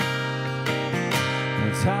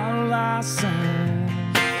 It's our license,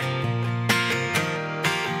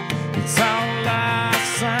 it's our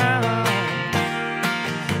license,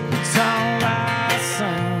 it's our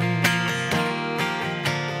license.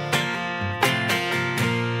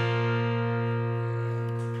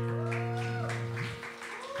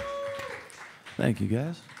 Thank you,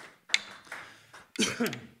 guys.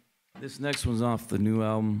 This next one's off the new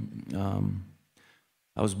album.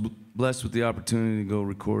 I was blessed with the opportunity to go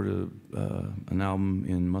record an album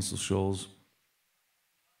in Muscle Shoals.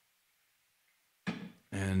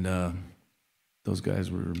 And those guys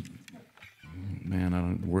were,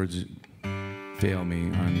 man, words fail me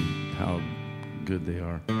on how good they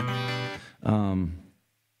are.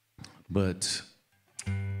 But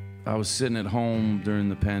I was sitting at home during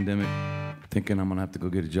the pandemic thinking I'm gonna have to go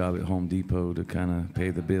get a job at Home Depot to kind of pay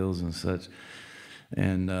the bills and such.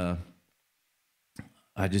 And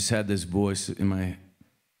I just had this voice in my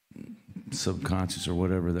subconscious or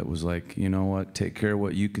whatever that was like, you know what, take care of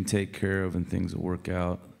what you can take care of and things will work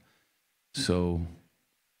out. So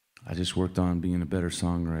I just worked on being a better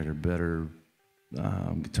songwriter, better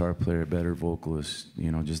guitar player, better vocalist,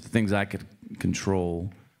 you know, just the things I could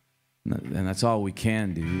control. And that's all we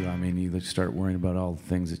can do. I mean, you start worrying about all the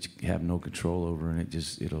things that you have no control over, and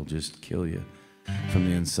it'll just kill you from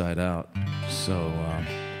the inside out. So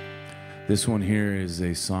this one here is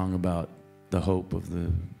a song about the hope of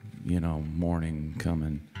the, you know, morning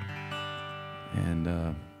coming. And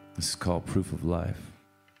this is called Proof of Life.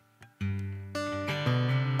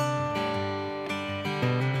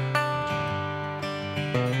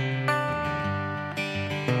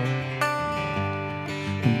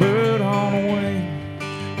 Bird on a wing,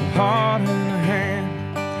 a heart in the hand,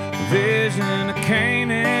 a vision of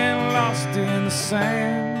Canaan lost in the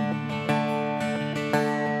sand.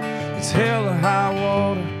 It's hell or high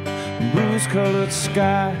water, and bruise-colored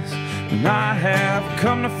skies, and I have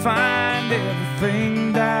come to find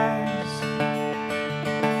everything dies.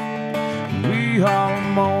 We are a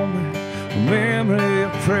moment, a memory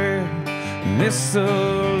of prayer, and it's the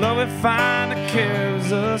love we find that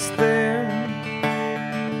carries us there.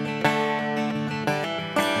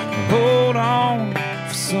 Hold on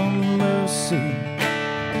for some mercy.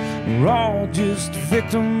 We're all just a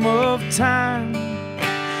victim of time.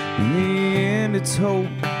 In the end, it's hope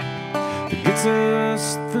that gets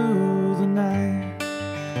us through the night.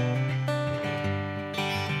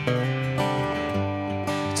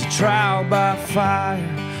 It's a trial by fire,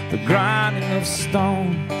 the grinding of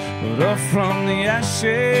stone. But up from the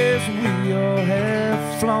ashes, we all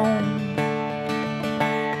have flown.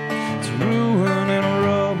 It's ruin and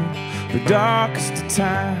rubble, the darkest of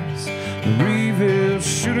times, the revealed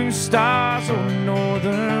shooting stars or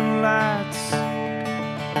northern lights.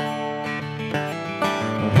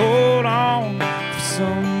 Hold on for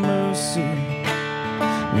some mercy.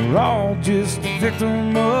 We're all just a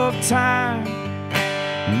victim of time.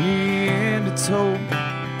 In the end, it's hope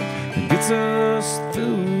that gets us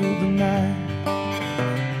through the night.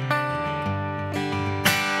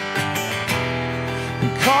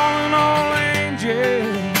 I'm calling all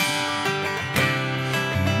angels,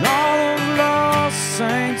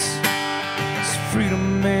 saints, it's freedom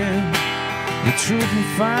men, the truth we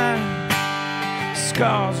find,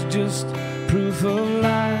 scars just proof of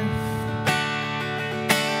life.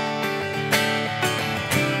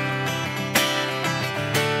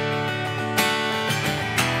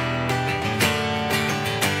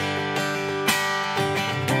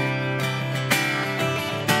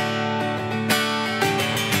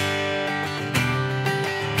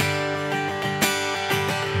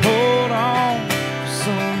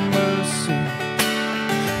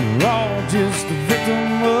 Just a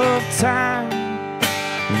victim of time.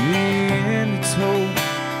 In the end, end it's hope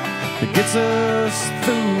that gets us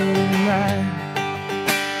through the night.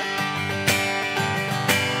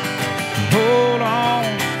 Hold on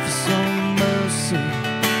for some mercy.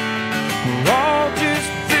 We're all just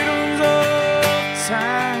victims of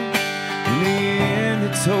time. In the end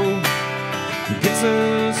it's hope that gets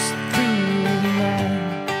us through the night.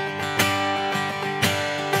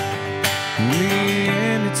 In the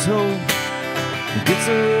end it's hope that gets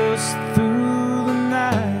us through the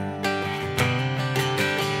night.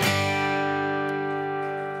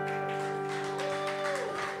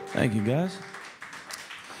 Thank you, guys.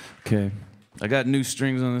 Okay, I got new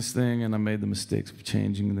strings on this thing, and I made the mistakes of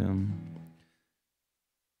changing them.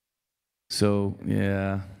 So,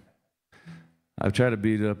 yeah, I've tried to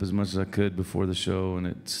beat it up as much as I could before the show, and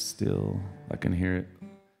it's still, I can hear it.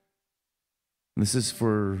 This is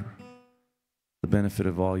for the benefit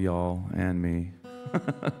of all y'all and me,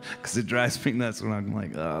 because it drives me nuts when I'm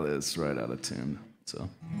like, oh, this is right out of tune.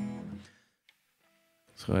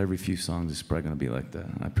 So every few songs is probably going to be like that.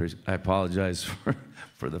 I apologize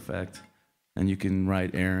for the fact. And you can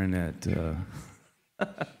write Erin at,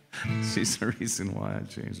 she's the reason why I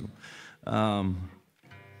changed them.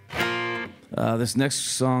 This next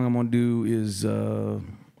song I'm going to do is,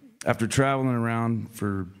 after traveling around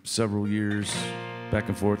for several years, back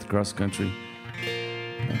and forth across the country,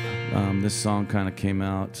 this song kind of came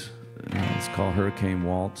out. It's called Hurricane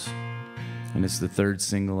Waltz. And it's the third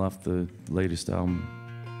single off the latest album.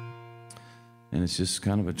 And it's just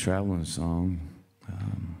kind of a traveling song,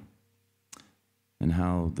 and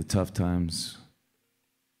how the tough times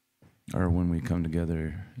are when we come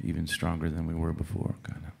together even stronger than we were before,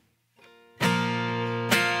 kind of.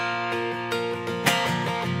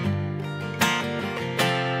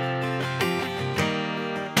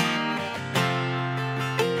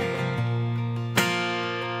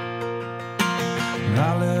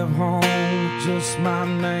 I left home with just my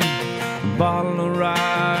name, a bottle of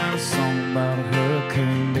rye, and a song about a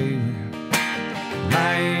hurricane day.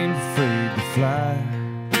 I ain't afraid to fly.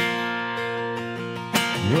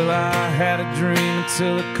 Well, I had a dream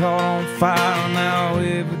until it caught on fire. Now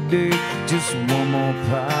every day, just one more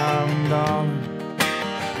pile, and darling,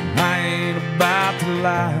 I ain't about to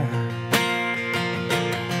lie.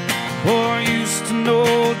 Oh, I used to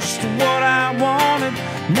know just what I wanted.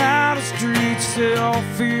 Now the streets, they all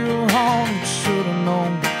feel haunted. Should've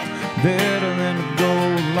known better than to go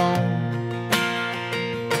alone.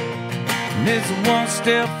 And it's one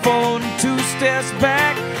step forward and two steps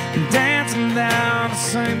back, and dancing down the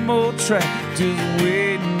same old track, just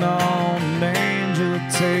waiting on an angel to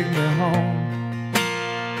take me home.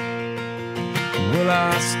 Well,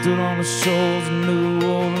 I stood on the shores of New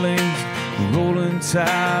Orleans, rolling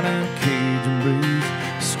tide and a Cajun breeze,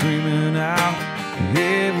 screaming out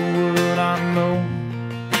every word I know.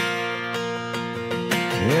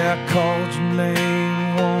 Yeah, I called your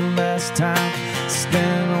name one last time,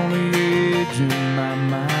 standing on the edge of my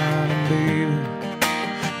mind, and baby,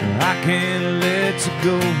 I can't let you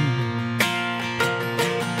go.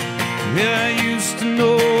 Yeah, I used to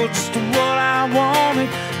know just what I wanted.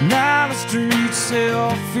 Now the streets, they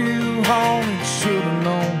all feel haunted. Should've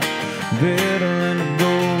known better than to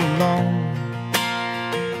go alone.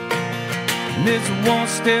 And it's one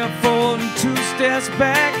step forward and two steps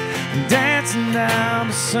back, dancing down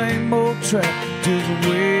the same old track, just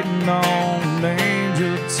waiting on an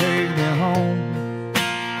angel to take me home.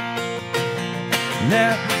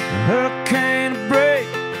 That hurricane break,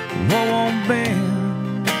 war won't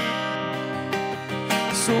bend,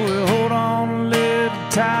 so we hold on a little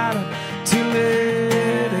tighter till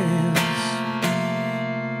it ends.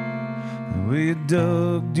 We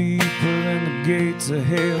dug deeper than the gates of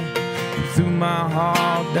hell, and threw my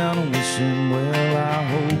heart down a wishing well. I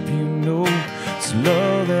hope you know it's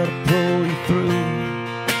love that'll pull you through.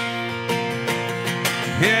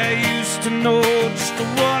 Yeah, I used to know just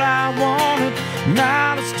what I wanted.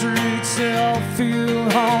 Now the streets, they all feel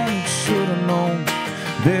haunted. Should've known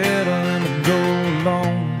better than to go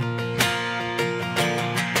alone.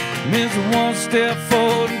 And it's one step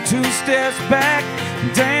forward and two steps back,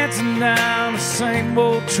 dancing down the same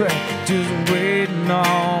old track, just waiting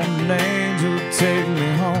on an angel to take me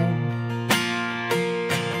home.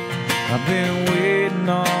 I've been waiting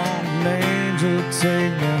on an angel to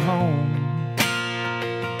take me home.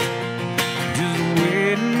 Just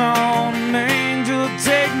waiting on an angel to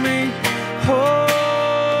take me home.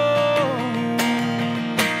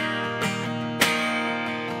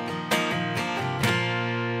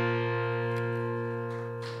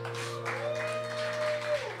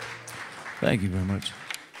 Thank you very much.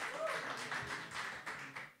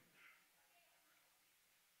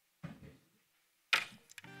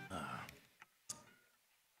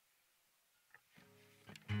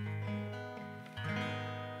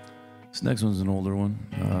 This next one's an older one.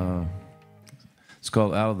 It's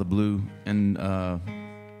called Out of the Blue. And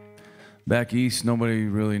back east, nobody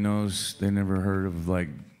really knows. They never heard of like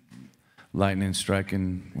lightning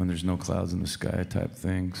striking when there's no clouds in the sky type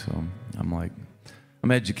thing. So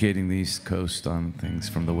I'm educating the East Coast on things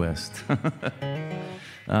from the West.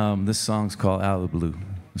 This song's called Out of the Blue.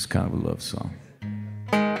 It's kind of a love song.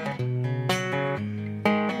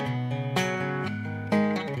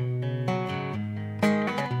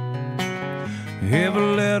 Every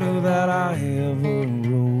letter that I ever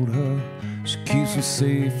wrote her, she keeps me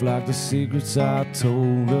safe like the secrets I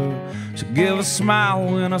told her. She give a smile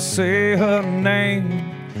when I say her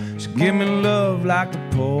name. She give me love like the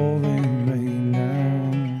pouring rain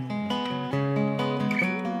down.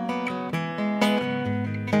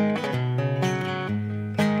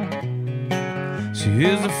 She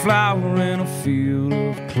is a flower in a field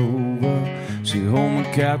of clover. She hold me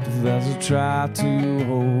captive as I try to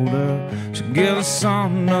hold her. She give the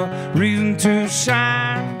sun a reason to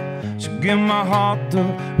shine. She give my heart the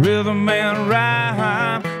rhythm and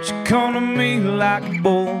rhyme. She come to me like a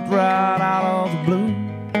bolt right out of the blue.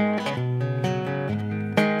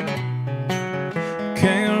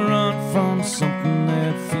 Can't run from something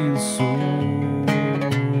that feels so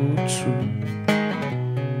true.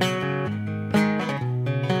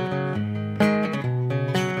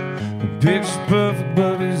 Picture's perfect,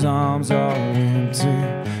 but his arms are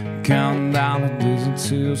empty. Counting down the days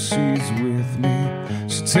until she's with me.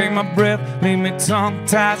 She take my breath, leave me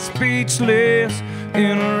tongue-tied, speechless.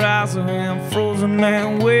 In her eyes I am frozen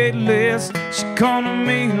and weightless. She come to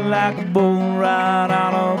me like a bolt right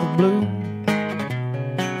out of the blue.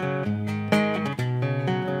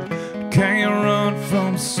 Can't run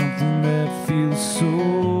from something that feels so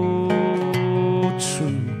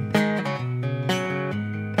true.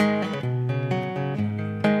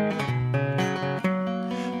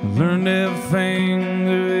 Learned everything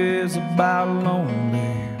there is about lonely.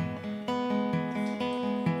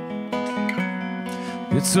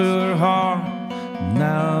 It's her heart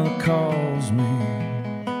now that calls me.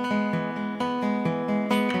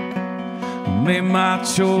 I made my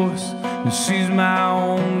choice and she's my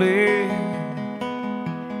only.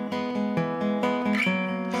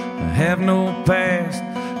 I have no past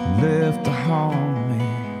left to harm me.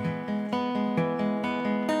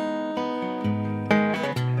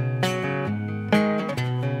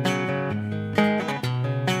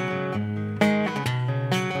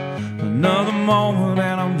 Another moment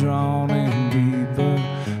and I'm drawn in deeper.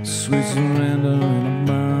 Sweet surrender and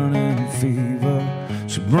a burning fever.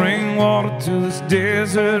 She bring water to this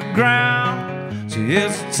desert ground. She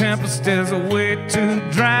is a tempest, there's a way to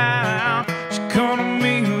drown. She come to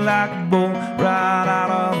me like a bolt right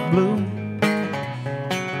out of the blue.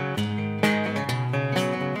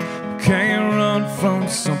 Can't run from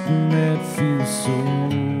something that feels so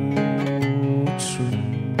true.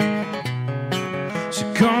 She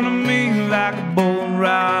come to me like a bolt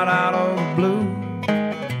right out of the blue.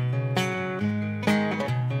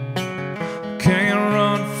 Can't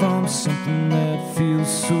run from something that feels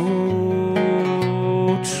so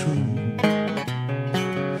true.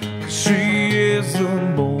 'Cause she is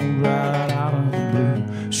the bolt right out of the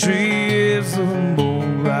blue. She is the bolt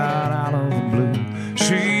right out of the blue.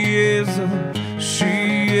 She is the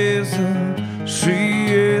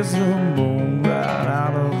bolt right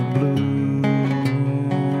out of the blue.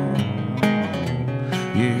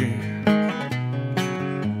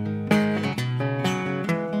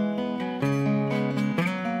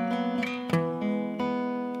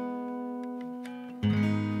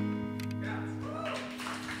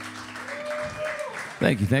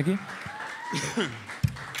 Thank you.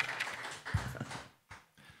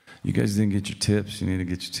 You guys didn't get your tips. You need to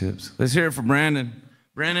get your tips. Let's hear it for Brannon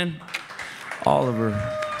Oliver.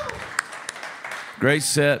 Great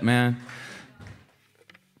set, man.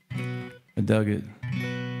 I dug it.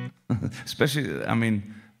 Especially, I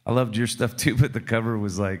mean, I loved your stuff too, but the cover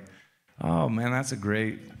was like, oh man, that's a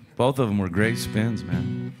great, both of them were great spins,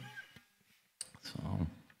 man. So.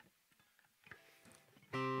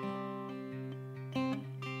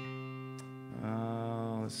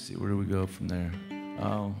 Let's see, where do we go from there?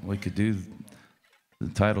 Oh, we could do the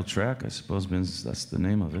title track, I suppose, means that's the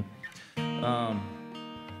name of it.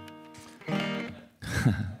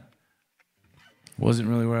 Wasn't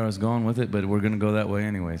really where I was going with it, but we're going to go that way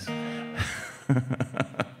anyways.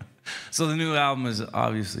 So the new album is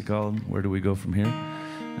obviously called Where Do We Go From Here?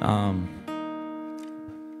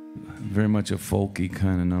 Very much a folky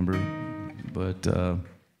kind of number, but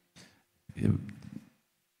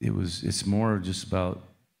it's more just about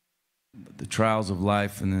the trials of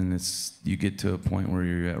life, and then you get to a point where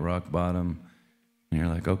you're at rock bottom, And you're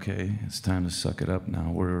like, okay, it's time to suck it up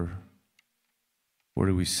now. Where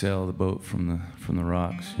do we sail the boat from the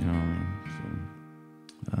rocks? You know what I mean?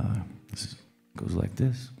 So, this goes like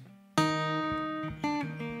this.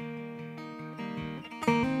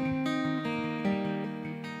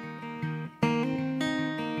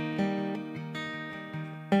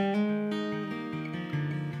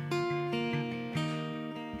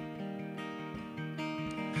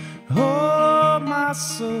 Oh, my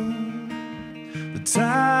soul, the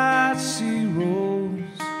tide she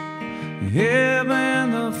rolls, the ebb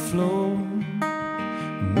and the flow.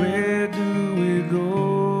 Where do we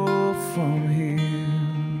go from here?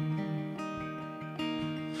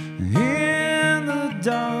 In the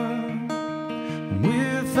dark,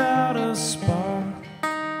 without a spark,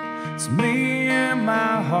 it's me and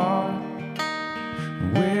my heart.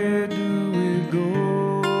 Where do we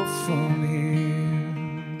go from here?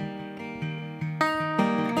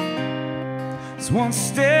 It's one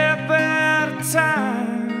step at a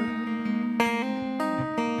time,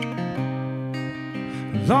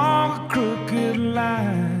 along a crooked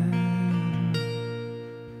line.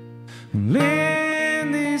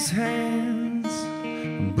 In these hands,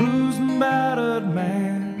 a bruised and battered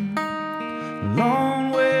man,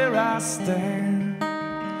 alone where I stand.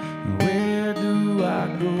 Where do I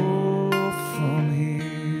go from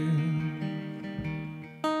here?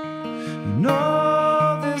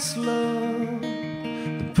 Know this love,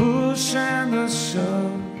 the push and the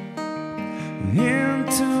shove,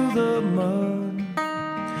 into the mud.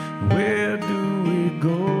 Where do we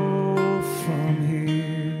go from here?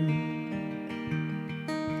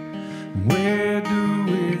 Where do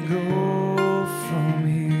we go from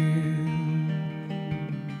here?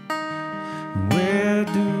 Where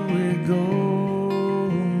do we go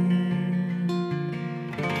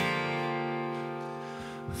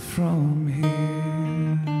from here?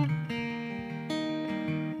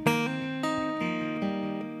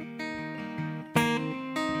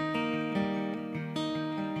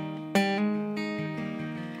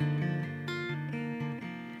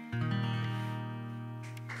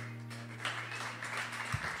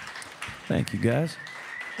 Thank you, guys.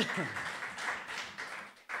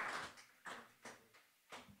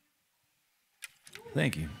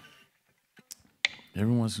 Thank you.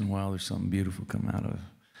 Every once in a while, there's something beautiful come out of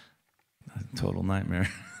a total nightmare.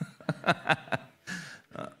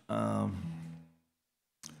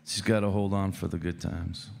 Just got to hold on for the good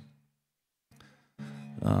times.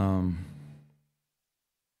 And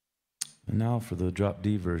now for the drop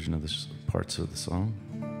D version of the parts of the song,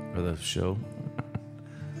 or the show.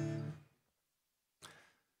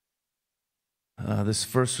 This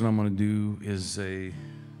first one I'm going to do is I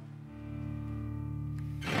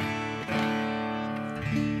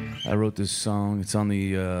wrote this song. It's on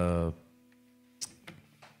the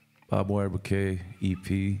Bob Wire Bouquet EP,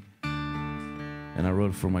 and I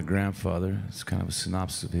wrote it for my grandfather. It's kind of a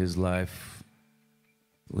synopsis of his life,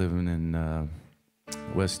 living in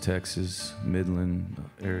West Texas, Midland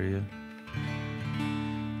area,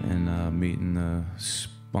 and meeting a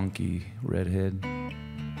spunky redhead.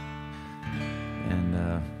 And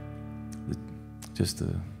just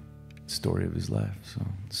the story of his life. So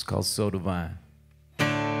it's called So Divine.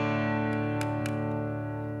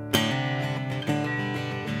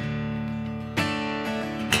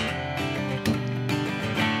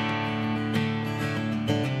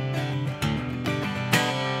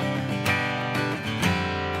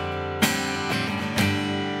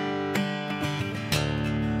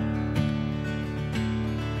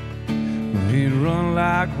 He'd run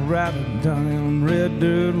like a rabbit down them red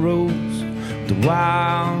dirt roads, with the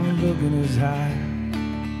wild look in his eye.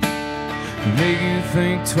 He'd make you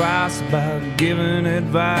think twice about giving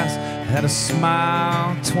advice. Had a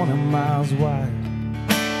smile 20 miles wide.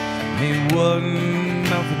 He wasn't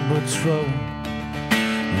nothing but trouble,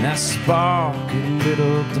 and that spark it lit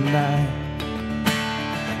up the night.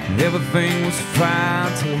 And everything was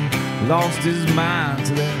fine till he lost his mind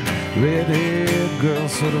to that red-haired girl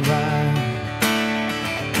so divine.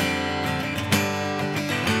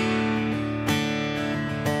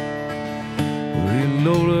 He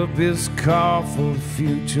loaded up his car for the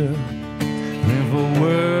future, and for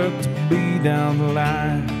work to be down the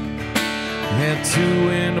line. He had two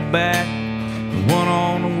in the back, and one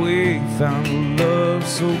on the way. Found a love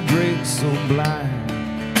so great, so blind.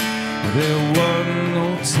 There wasn't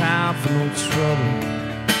no time for no trouble,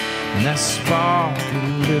 and that spark it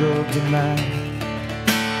lit up the night.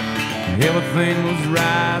 Everything was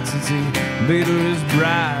right since he made her his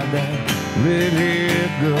bride, that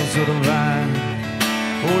red-haired girl so divine.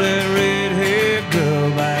 Oh, that red-haired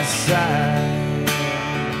girl by his side.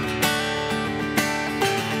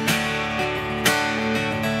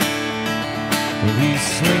 He's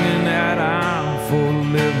slinging that iron for a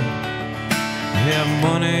living. Have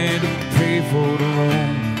money to pay for the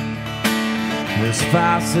room. There's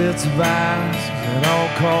 5 sets of eyes that all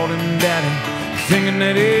called him daddy, thinking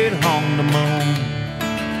that he'd hung the moon.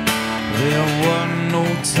 There wasn't no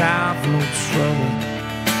time for no trouble,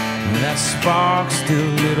 and that spark still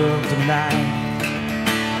lit up the night.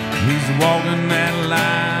 He's walking that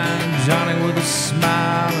line, Johnny with a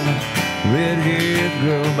smile and a red-haired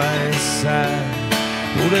girl by his side.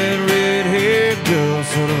 Oh, that red-haired girl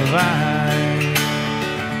sort of fine.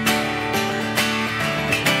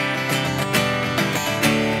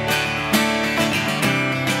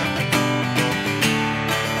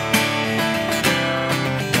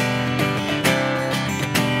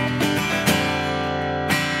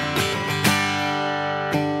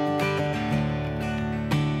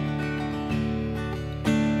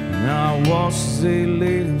 As they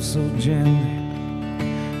laid him so gently,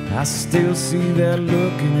 I still see that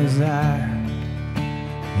look in his eye.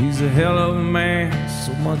 He's a hell of a man,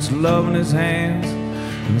 so much love in his hands,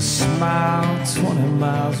 and a smile 20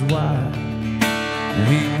 miles wide. And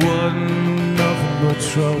he wasn't nothing but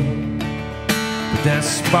trouble, but that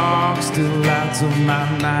spark still lights up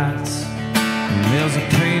my nights. And there's a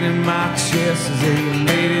pain in my chest as they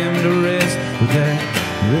laid him to rest, with that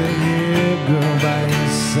red-haired girl by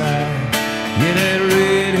his side. Yeah, that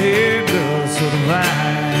red-haired girl so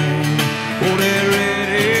divine. Oh, that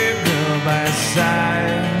red-haired girl by his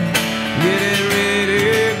side. Yeah, that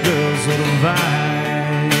red-haired girl so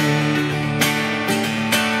divine.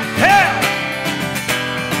 Hey!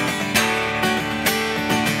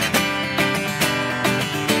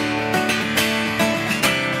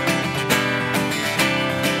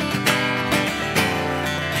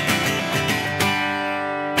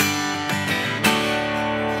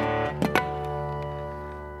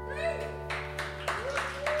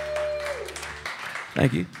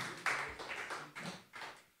 Thank you.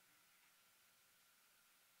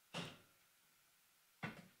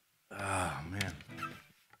 Oh, man.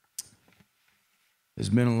 It's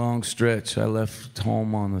been a long stretch. I left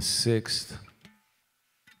home on the 6th.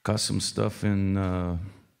 Got some stuff in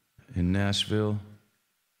Nashville,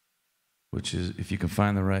 which is, if you can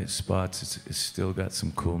find the right spots, it's still got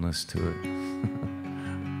some coolness to it.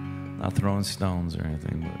 Not throwing stones or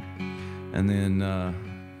anything, but. And then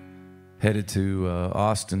headed to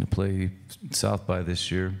Austin to play South by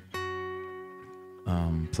this year.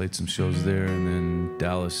 Played some shows there, and then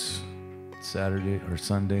Dallas Saturday or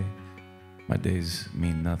Sunday. My days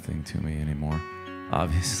mean nothing to me anymore,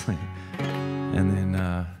 obviously. And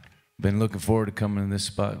then been looking forward to coming to this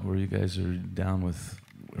spot where you guys are down with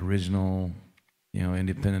original,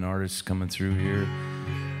 independent artists coming through here,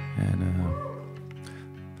 and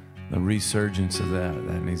the resurgence of that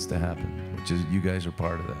needs to happen, which is you guys are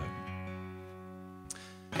part of that.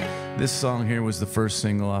 This song here was the first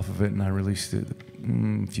single off of it, and I released it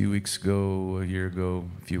a few weeks ago, a year ago,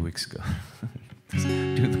 a few weeks ago.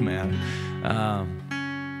 Do the math.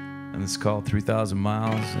 And it's called 3,000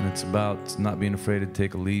 Miles, and it's about not being afraid to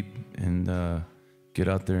take a leap and get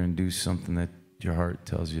out there and do something that your heart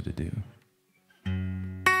tells you to do.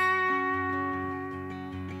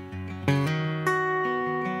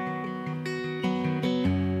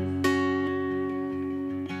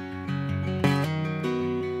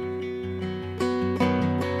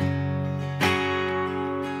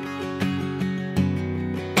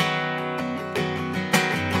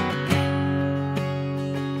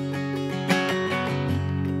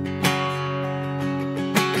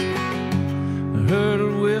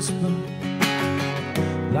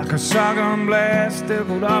 Like a shotgun blast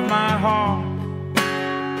echoed off my heart.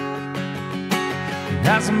 And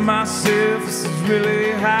asking myself, this is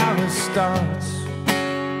really how it starts.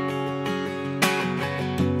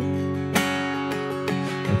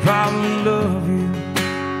 I probably love you,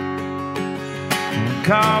 and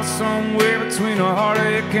caught somewhere between a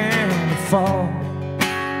heartache and a fall.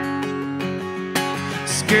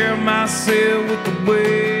 Scare myself with the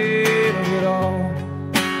weight of it all.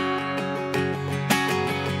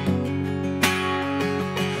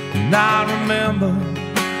 And I remember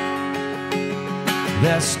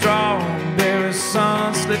that strawberry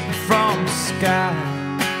sun slipping from the sky,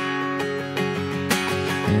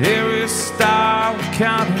 and every star we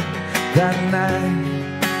counted that night.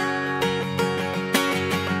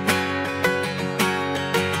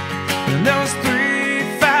 And there was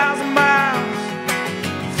 3,000 miles,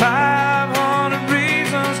 500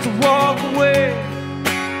 reasons to walk away.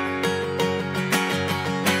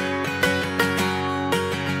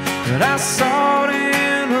 But I saw it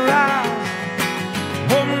in her eyes,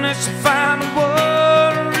 hoping that she'd find a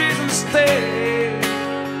reason to stay.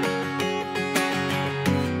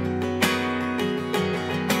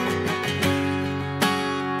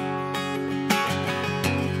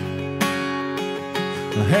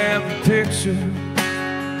 I have a picture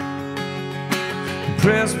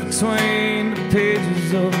pressed between the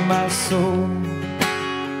pages of my soul.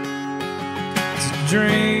 It's a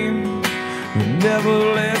dream that never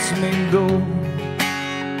lets me go.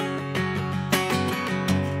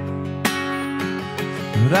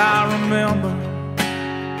 But I remember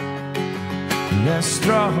that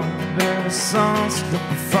strawberry sun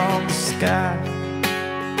slipping from the sky.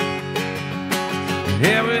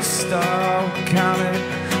 Every star counted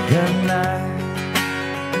that night.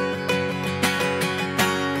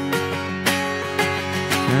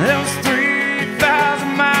 There was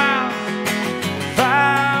 3,000 miles,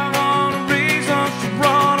 500 reasons to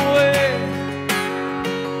run away.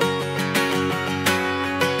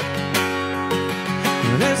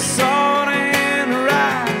 And it's saw it in her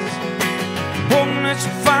eyes, hoping that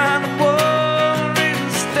you find one reason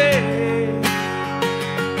to stay.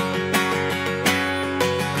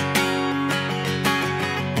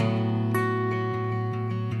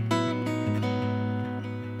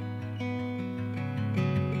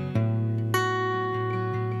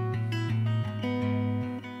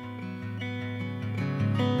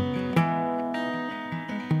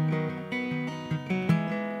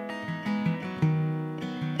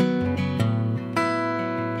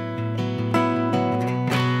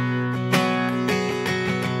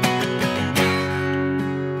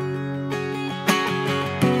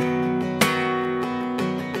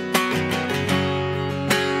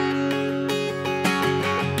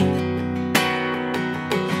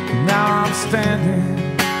 Now I'm standing,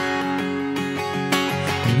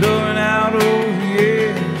 looking out over the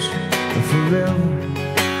edge of forever,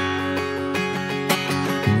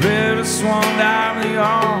 ready to swan down the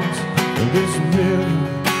arms of this river.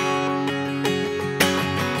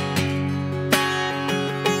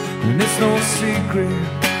 And it's no secret,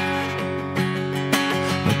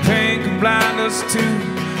 the pain can blind us to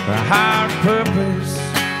a higher purpose.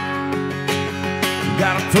 You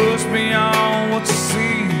gotta push beyond what you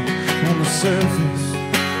see on the surface.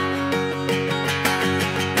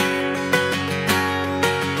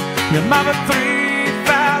 There might be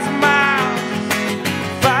 3,000 miles,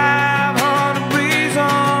 500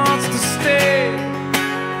 reasons to stay.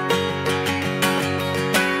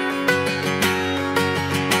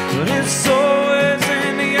 But it's always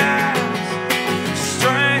in the eyes,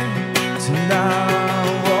 strength to not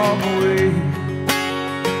walk away.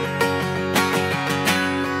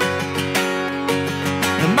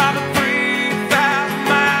 There might be 3,000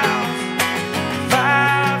 miles,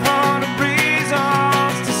 500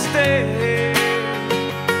 reasons to stay.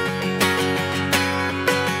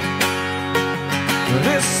 But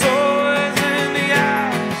it's always in the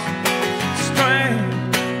eyes, strength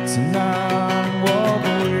to not walk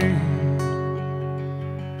away.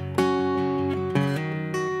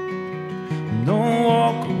 Don't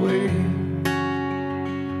walk away.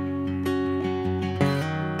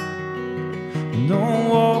 Don't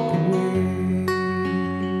walk away.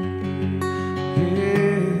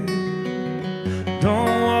 Yeah.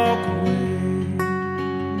 Don't walk away.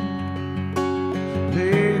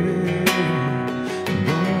 Baby,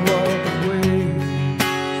 don't walk away.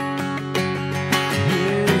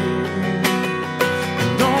 Yeah.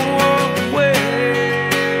 Don't walk away.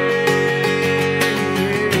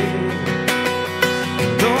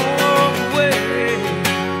 Don't walk away.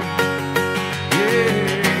 Yeah.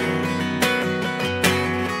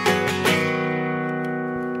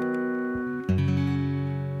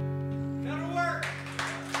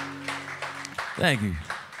 Thank you.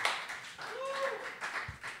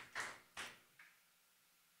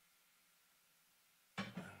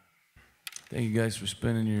 Thank you guys for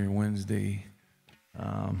spending your Wednesday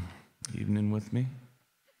evening with me,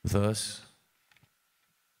 with us.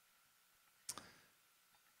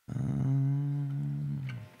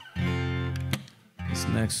 This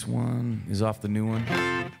next one is off the new one,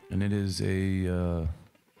 and it is a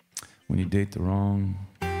when you date the wrong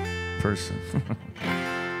person.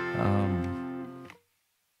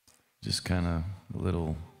 Just kind of a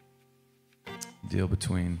little deal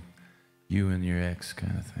between you and your ex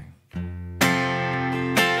kind of thing.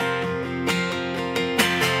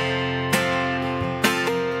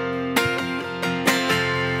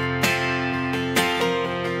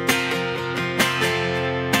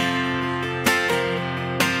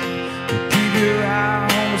 Keep your eye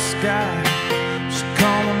on the sky, she's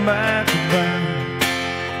coming back around,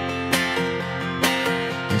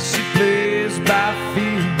 and she plays by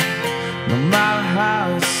feel, no matter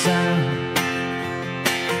how it sounds.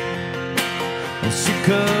 And she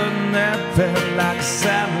couldn't have felt like a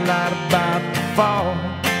satellite about to fall.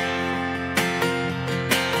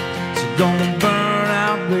 She's gonna burn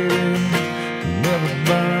out, baby, and never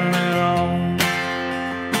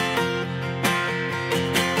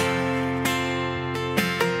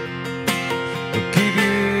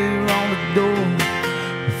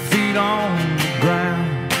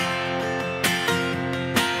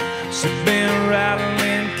been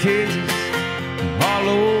rattling cages all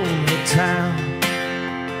over town.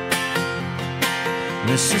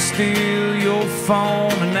 And she steal your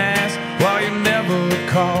phone and ask why you never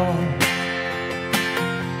call.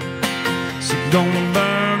 So gonna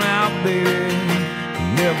burn out, baby,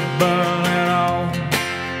 never burn at all.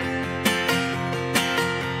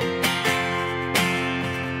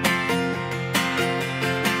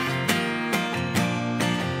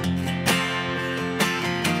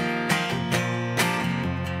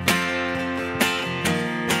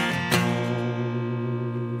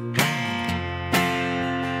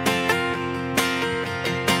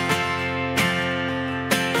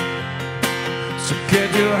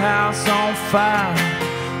 Get your house on fire,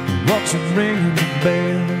 watch it ringing the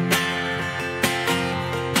bell,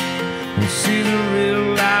 and see the real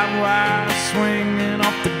live wire swinging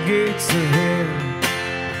off the gates of hell.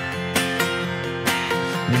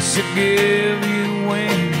 And she'll give you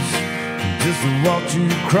wings just to watch you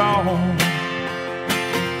crawl.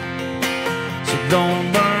 So don't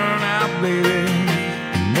burn out, baby,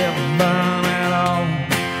 never burn at all.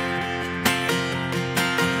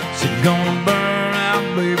 So gonna burn out,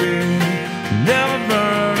 baby, never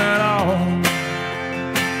burn at all.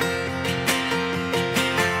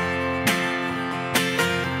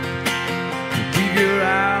 Keep your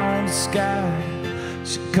eye on the sky,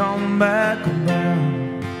 she'll come back around.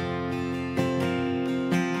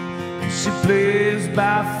 She plays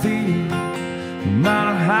by feel, no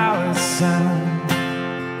matter how it sounds.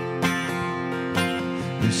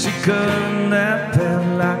 And she cutting that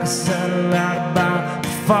pedal like a satellite about to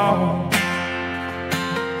fall.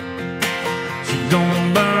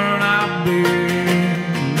 Don't burn out, baby,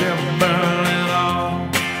 never burn at all.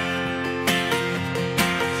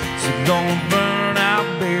 So don't burn out,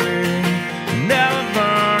 baby, never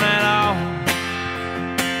burn at all.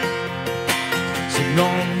 So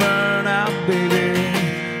don't burn out, baby,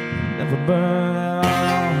 never burn at all.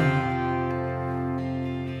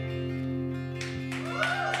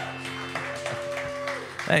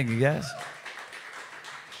 Thank you, guys.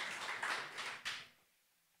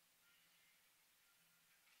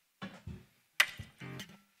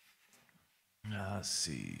 Let's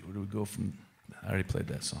see, where do we go from? I already played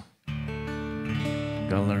that song.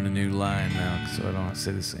 Gotta learn a new line now so I don't have to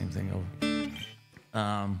say the same thing over.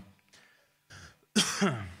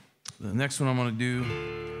 The next one I'm gonna do,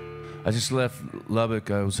 I just left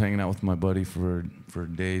Lubbock. I was hanging out with my buddy for a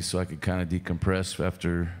day so I could kind of decompress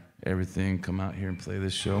after everything, come out here and play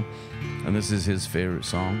this show. And this is his favorite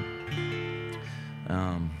song.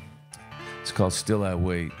 It's called Still I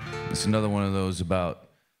Wait. It's another one of those about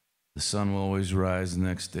the sun will always rise the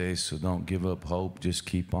next day, so don't give up hope. Just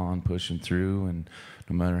keep on pushing through, and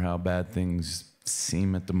no matter how bad things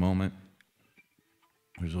seem at the moment,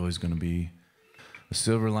 there's always going to be a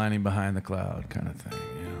silver lining behind the cloud kind of thing,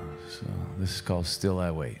 you know. So this is called Still I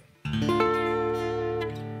Wait.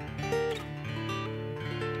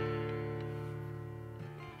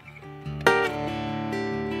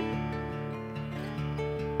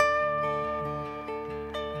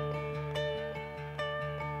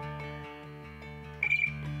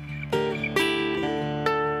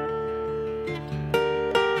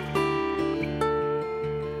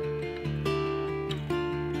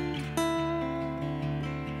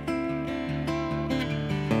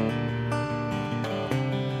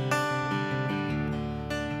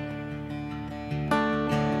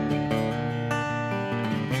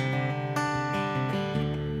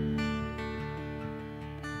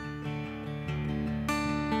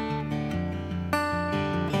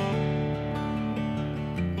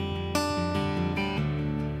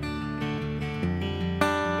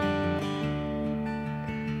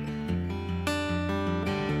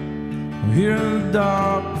 Here in the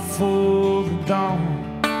dark before the dawn,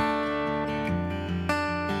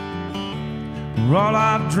 where all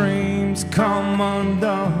our dreams come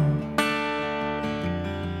undone,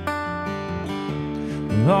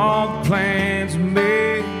 where all the plans are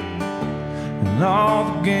made and all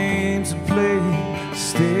the games are played.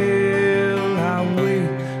 Still I wait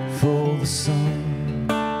for the sun.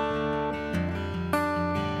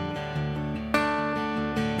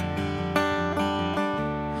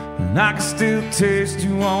 And I can still taste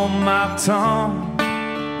you on my tongue.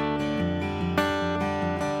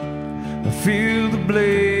 I feel the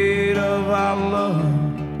blade of our love.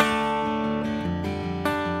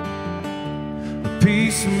 A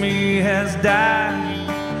piece of me has died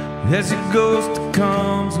as your ghost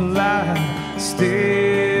comes alive.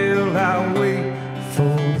 Still I wait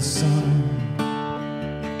for the sun.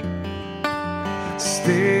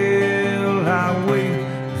 Still I wait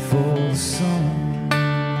for the sun.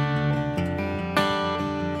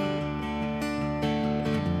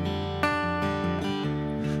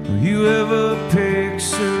 You ever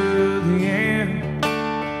picture the end?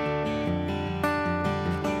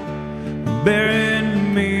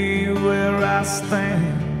 Burying me where I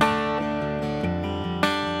stand.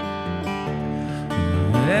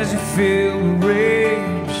 As you feel the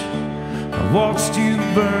rage, I watched you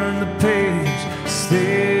burn the page.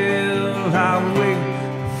 Still I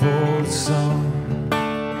wait for the sun.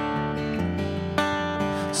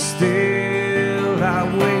 Still I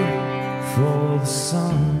wait for the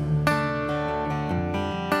sun.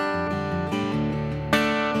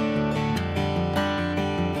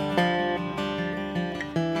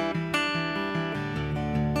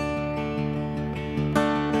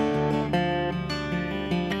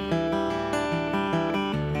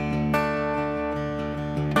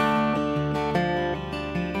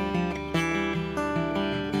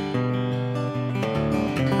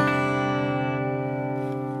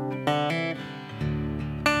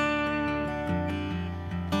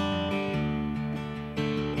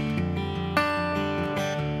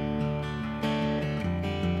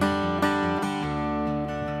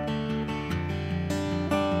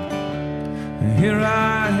 And here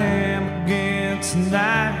I am again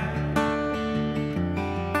tonight.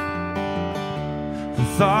 The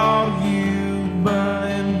thought of you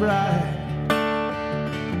burning bright.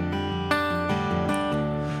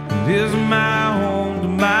 It is my own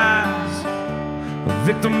demise, a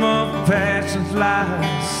victim of passion's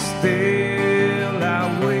lies. Still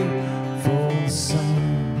I wait for the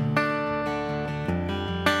sun.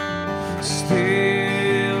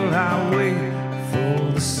 Still I wait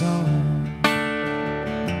for the sun.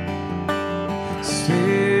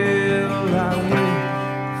 Still I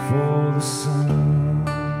wait for the sun.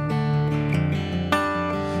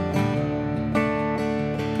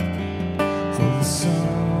 For the sun.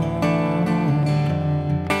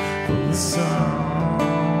 For the sun.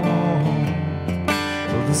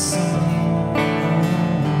 For the sun.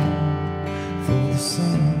 For the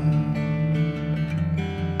sun.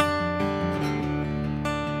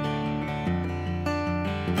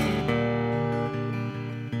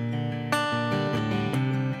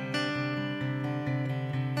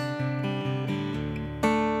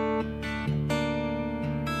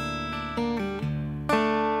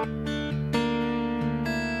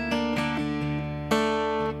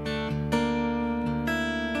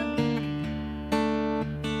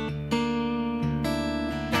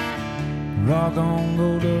 Rock on,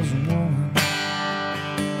 gold doesn't woman.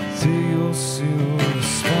 Till your silver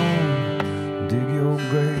stone, dig your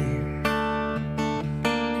grave.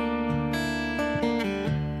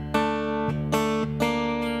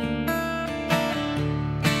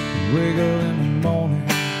 Wake up in the morning,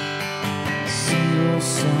 see your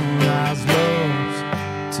sunrise loves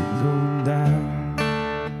to go down.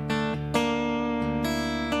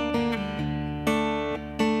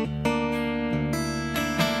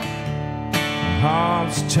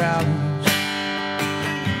 Heart's challenge,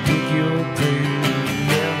 pick your pain,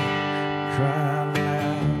 never cry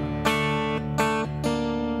loud,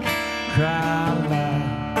 cry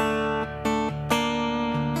loud.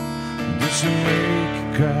 Did she make you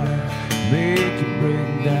cry, make you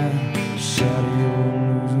break down, shatter your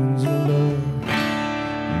illusions of love?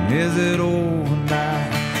 And is it over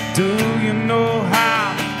now? Do you know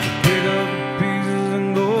how to pick up the pieces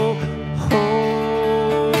and go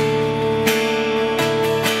home?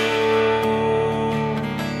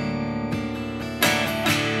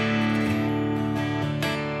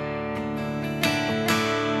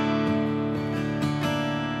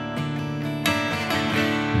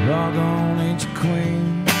 Rock on, ain't you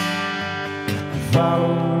queen?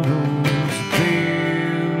 Follow those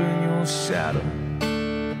appeared in your shadow.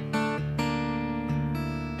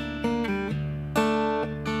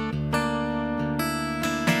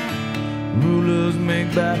 Rulers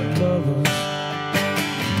make bad lovers,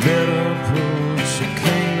 better put your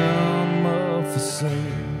kingdom up for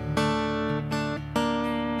sale,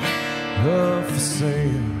 up for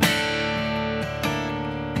sale.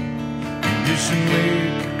 Did she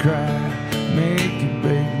make you cry, make you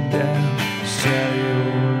break down, shatter your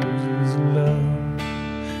illusions of love?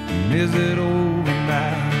 And is it over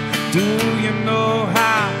now? Do you know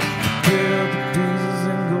how to pick up the pieces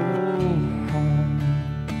and go home?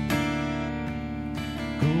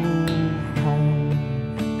 Go home.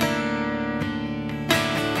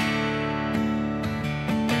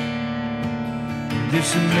 Did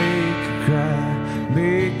she make you cry,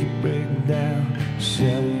 make you break down,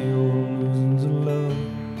 shatter your illusions of love?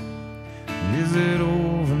 Is it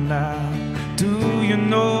over now? Do you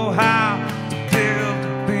know how to pick up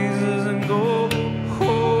the pieces and go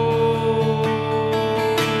home?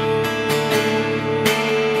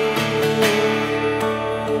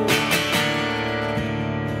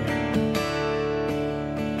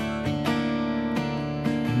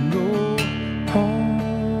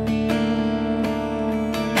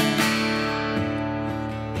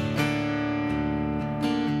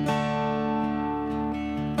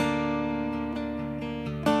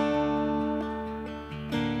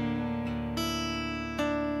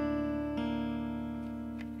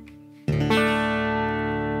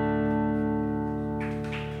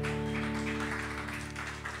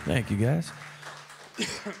 Thank you, guys.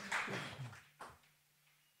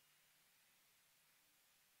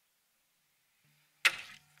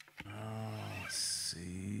 Let's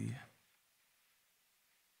see.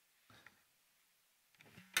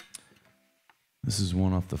 This is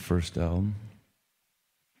one off the first album,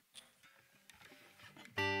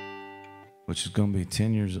 which is going to be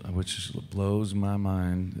 10 years, which blows my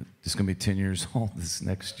mind. It's going to be 10 years old this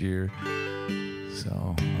next year.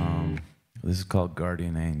 So this is called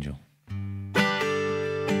Guardian Angel.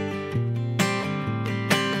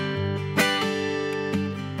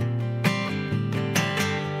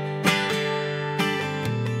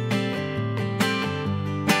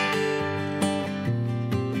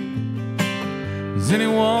 Does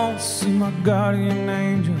anyone see my guardian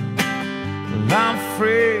angel? Well, I'm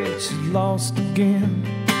afraid she's lost again.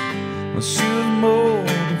 Well, she was more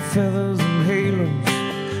than feathers and halos.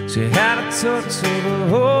 She had a touch of the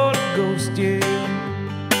Holy Ghost, yeah.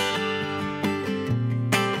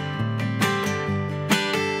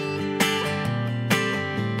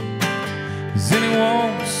 Does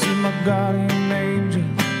anyone see my guardian angel?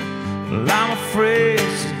 Well, I'm afraid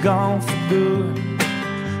she's gone for good.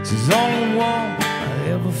 She's the only one I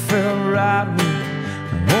ever felt right with,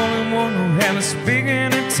 the only one who had me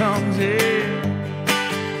speaking in tongues, yeah.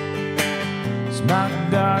 It's my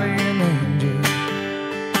guardian angel.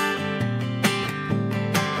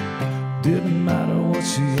 Didn't matter what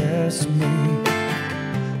she asked me,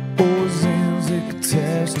 always ends a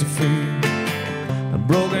catastrophe. A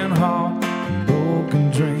broken heart,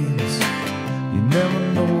 broken dreams. You never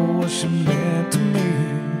know what she meant to me.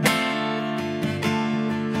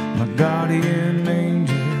 My guardian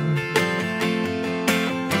angel.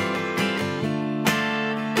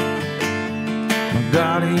 My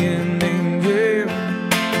guardian angel.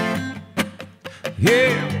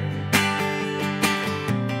 Yeah.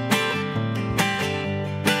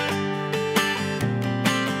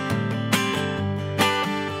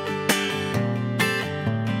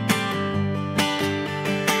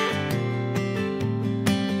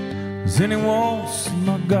 Does anyone see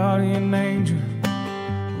my guardian angel?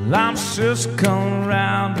 Well, I'm sure she'll come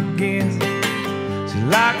around again. She's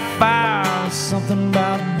like fire, something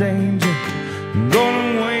about danger,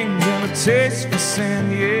 golden wings and a taste for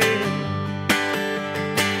sin, yeah.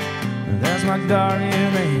 That's my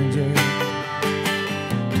guardian angel.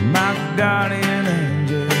 My guardian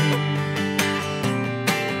angel.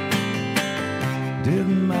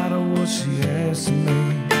 Didn't matter what she asked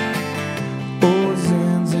me, always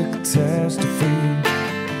ends a catastrophe.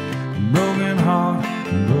 Broken heart,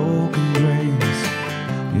 broken dreams.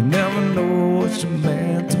 You never know what you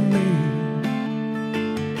meant to me.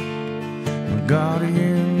 My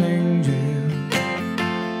guardian angel.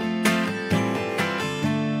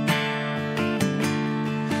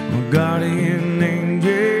 My guardian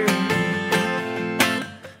angel.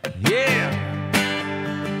 Yeah.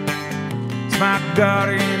 It's my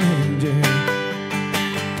guardian angel.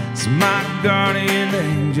 It's my guardian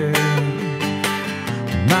angel.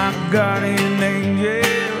 My guardian angel.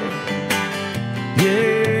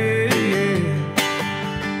 Yeah, yeah.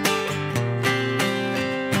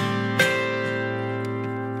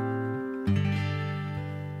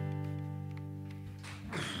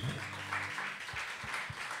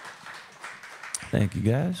 Thank you,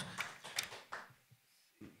 guys.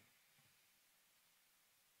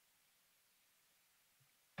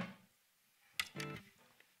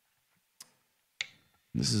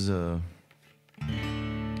 This is an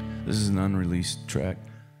unreleased track.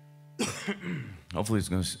 Hopefully it's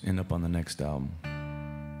going to end up on the next album.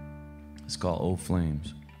 It's called Old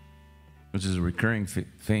Flames, which is a recurring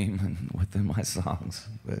theme within my songs.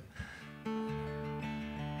 But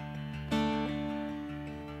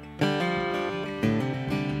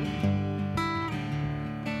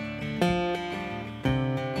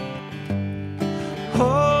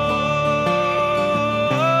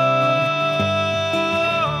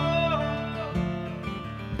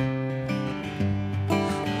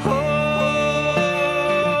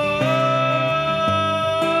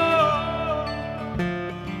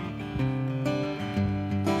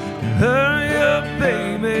hurry up,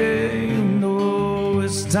 baby, you know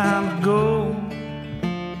it's time to go.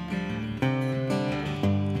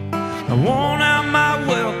 I won't have my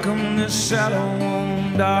welcome, the shadow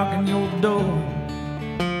won't darken your door.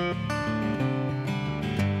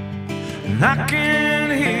 And I can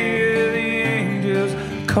hear the angels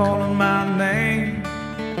calling my name,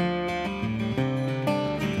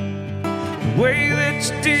 the way that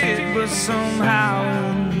you did, but somehow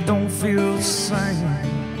it don't feel the same.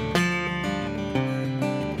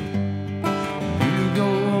 You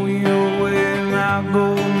go your way and I'll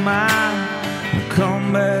go mine.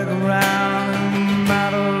 come back around in a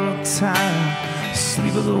matter of time.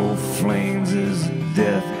 Sleep of the old flames is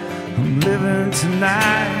death. I'm living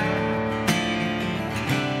tonight.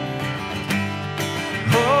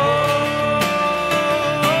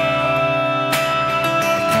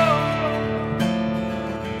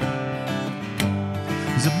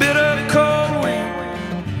 There's a bit of cold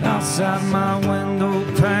wind outside my window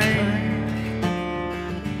pane.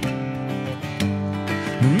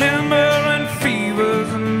 Remembering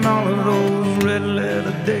fevers and all of those red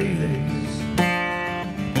letter days.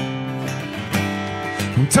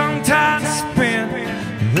 I'm tongue-tied and spent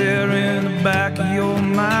there in the back of your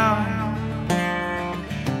mouth.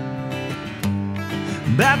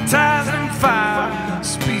 Baptized in fire,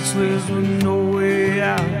 speechless with no way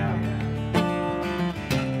out.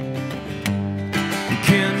 You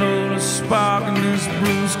kindled a spark in this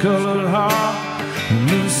bruise-colored heart. A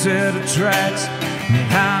new set of tracks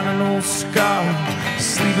behind an old scar.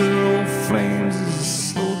 Sleep of the old flames is a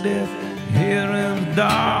slow death here in the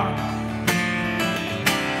dark.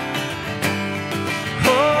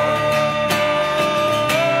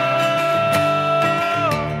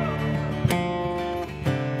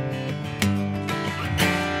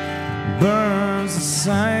 Burns the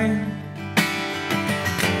same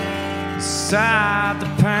beside the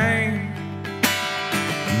pain.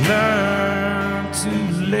 Learn to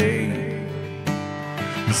lay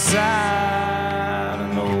beside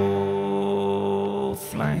an old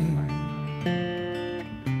flame.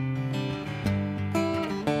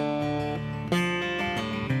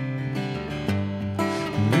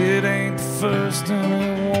 It ain't the first and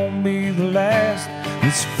it won't be the last.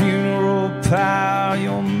 This funeral pile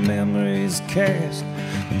your memories cast.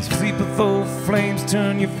 These sleep of old flames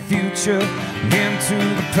turn your future into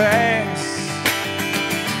the past.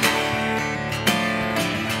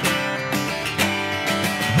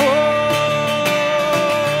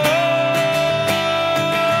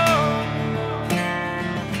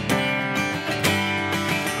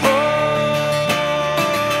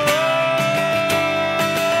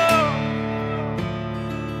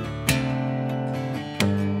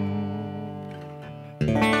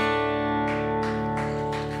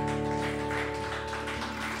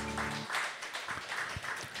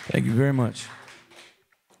 Thank you very much.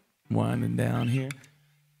 Winding down here.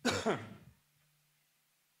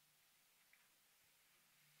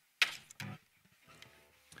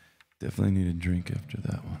 Definitely need a drink after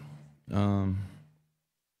that one.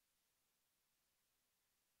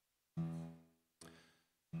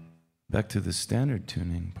 Back to the standard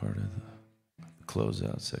tuning part of the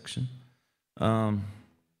closeout section. Like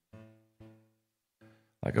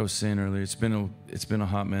I was saying earlier, it's been a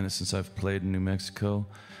hot minute since I've played in New Mexico.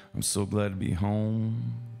 I'm so glad to be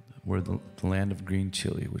home. We're the land of green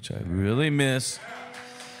chili, which I really miss.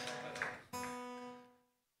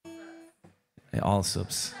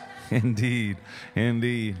 Allsups. Indeed.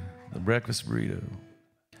 The breakfast burrito.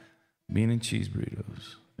 Bean and cheese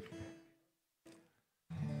burritos.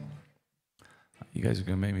 You guys are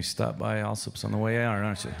going to make me stop by Allsups on the way out,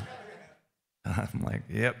 aren't you? I'm like,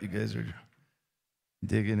 yep, you guys are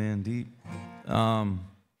digging in deep.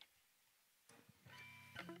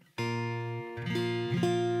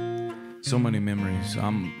 So many memories.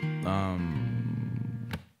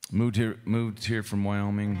 Moved here from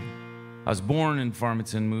Wyoming. I was born in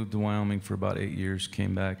Farmington, moved to Wyoming for about 8 years,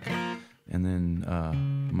 came back, and then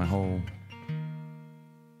my whole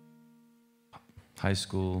high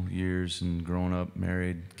school years and growing up,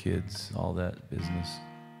 married, kids, all that business.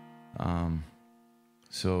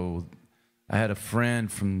 So I had a friend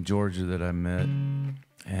from Georgia that I met,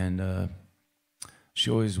 and she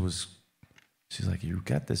always was, she's like, you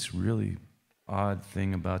got this really odd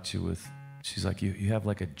thing about you with, she's like, you have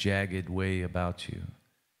like a jagged way about you.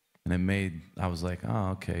 And it made, I was like,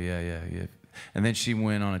 oh, okay, yeah. And then she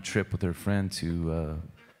went on a trip with her friend to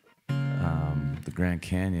the Grand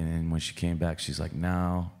Canyon, and when she came back, she's like,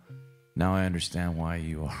 now I understand why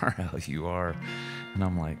you are how you are. And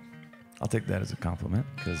I'm like, I'll take that as a compliment,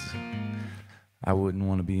 because I wouldn't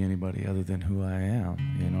want to be anybody other than who I am,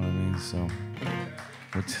 you know what I mean? So,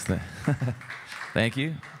 which is that. Thank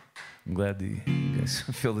you. I'm glad that you guys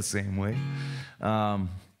feel the same way.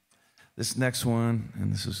 This next one,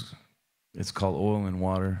 and it's called Oil and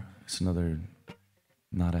Water. It's another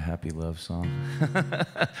not a happy love song,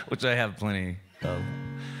 which I have plenty of.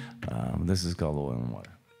 This is called Oil and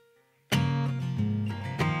Water.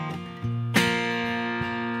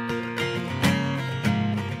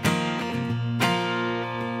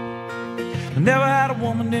 I never had a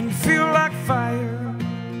woman didn't feel like fire,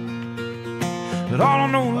 but all I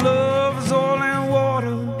know love is oil and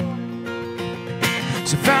water.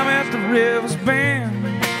 She found me at the river's bend,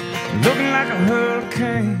 looking like a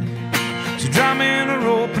hurricane. She drowned me in her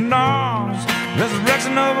open arms,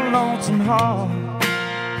 resurrection of a lonesome heart.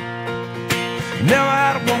 Never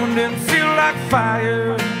had a woman didn't feel like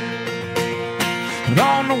fire, but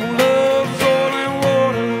all no love's oil and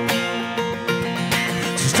water.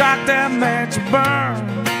 So strike that match and burn.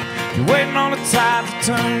 You're waiting on the tide to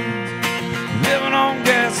turn, living on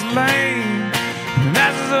gasoline and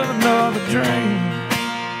ashes of another dream.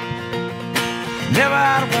 Never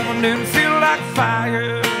had a woman didn't feel like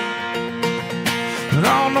fire, but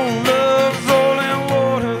all no love's oil and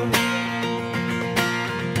water.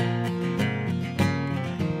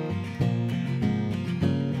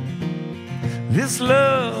 This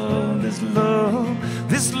love, this love,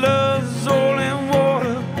 this love is oil and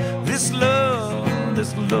water. This love,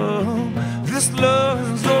 this love, this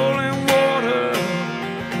love is oil and water.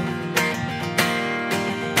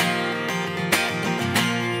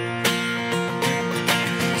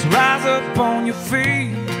 So rise up on your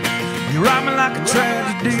feet. You rock me like a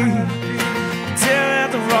tragedy. Tell that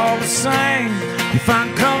they're all the same. You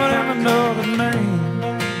find comfort in another name.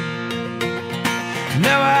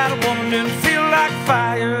 Never had a woman didn't feel like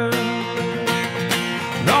fire.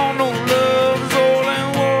 Don't know love's oil and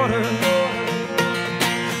water.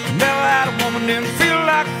 Never had a woman didn't feel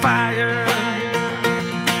like fire.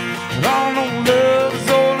 Don't know love's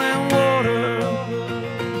oil and water.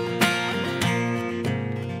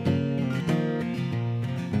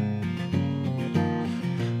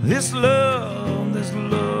 This love, this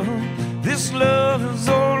love, this love is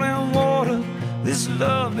oil and water. This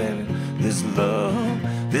love, baby, this love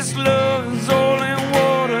is oil and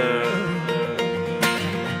water.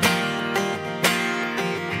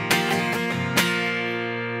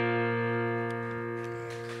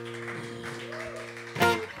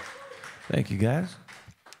 Thank you, guys.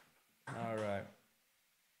 All right.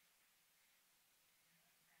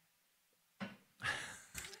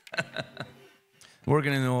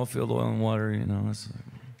 Working in the oil field, oil and water, you know, it's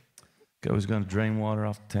always going to drain water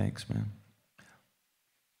off the tanks, man.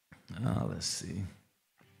 Let's see.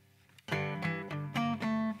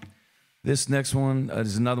 This next one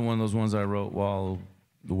is another one of those ones I wrote while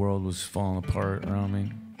the world was falling apart around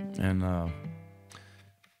me, and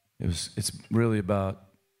it's really about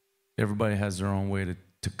everybody has their own way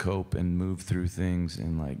to cope and move through things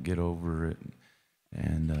and like get over it.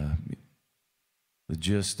 And the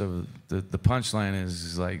gist of the punchline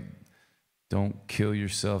is like, don't kill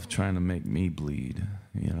yourself trying to make me bleed.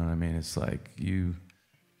 You know what I mean? It's like you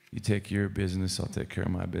take your business, I'll take care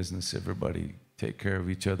of my business. Everybody take care of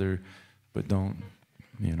each other, but don't,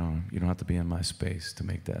 you don't have to be in my space to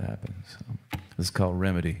make that happen. So this is called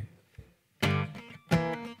Remedy.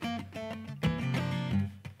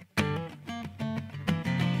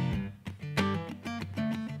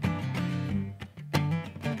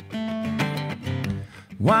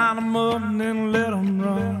 Wind 'em up and then let 'em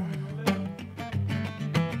run.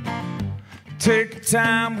 Take your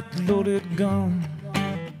time with the loaded gun.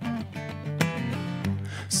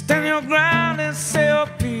 Stand your ground and say your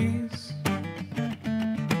piece,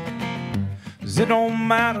 'cause it don't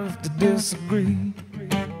matter if they disagree.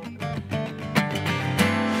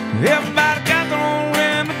 Everybody got their own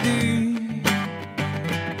remedy.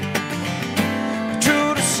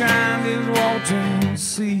 True to shine is watching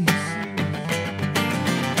seas.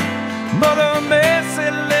 Mother Mary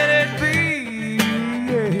said let it be,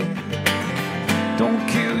 yeah. Don't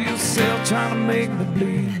kill yourself trying to make me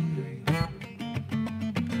bleed.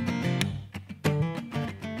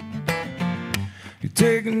 You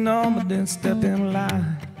take a number, then step in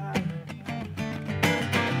line.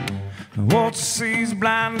 And what you see is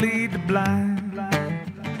blind lead to blind.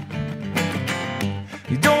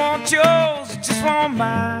 You don't want yours, you just want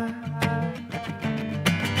mine.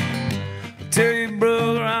 Tell you,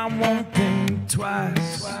 brother, I won't think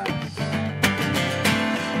twice.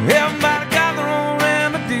 Everybody got their own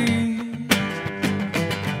remedy.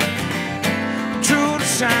 True to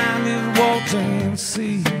shine is watch and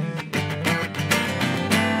see.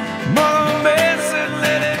 Mother Mary said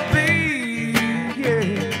let it be,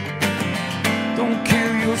 yeah. Don't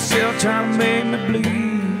kill yourself trying to make me bleed.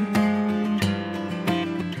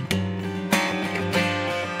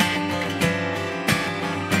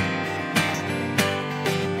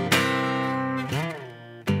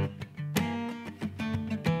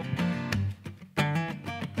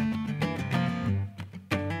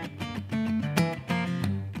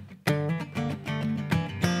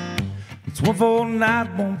 One for the night,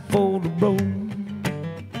 one for the road.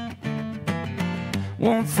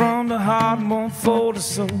 One from the heart, one for the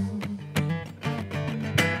soul.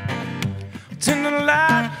 In the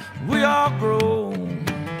light, we all grow.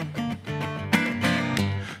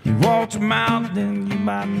 watch your mouth, then you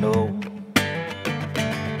might know.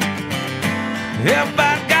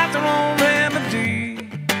 Everybody got their own remedy.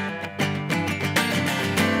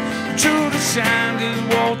 True to shine, just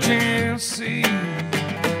watch and see.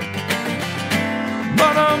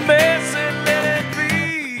 Mother Mary said, let it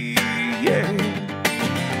be, yeah.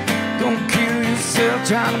 Don't kill yourself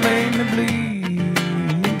trying to make me bleed.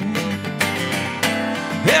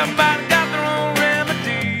 Everybody got their own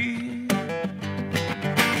remedy.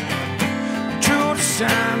 True to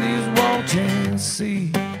shine, just watch and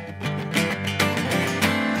see.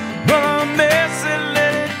 Mother Mary said,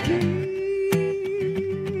 let it be,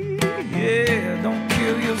 yeah. Don't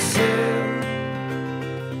kill yourself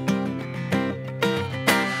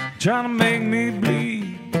trying to make me bleed.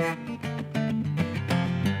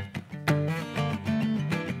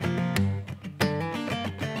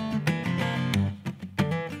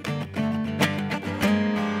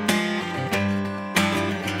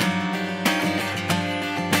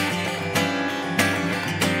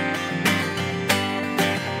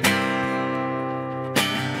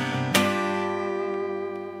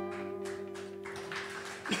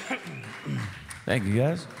 Thank you,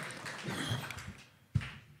 guys.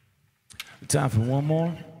 Time for one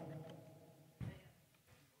more?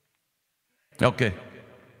 Okay.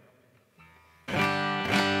 All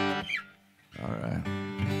right.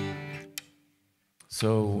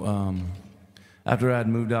 So, after I'd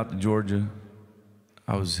moved out to Georgia,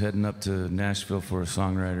 I was heading up to Nashville for a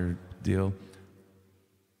songwriter deal.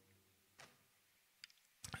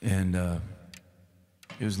 And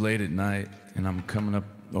it was late at night, and I'm coming up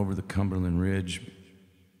over the Cumberland Ridge,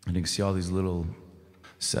 and you can see all these little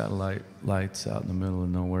satellite lights out in the middle of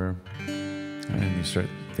nowhere. And you start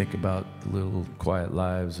to think about the little quiet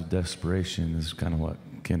lives of desperation is kind of what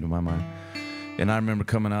came to my mind. And I remember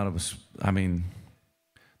coming out of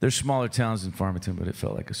there's smaller towns in Farmington, but it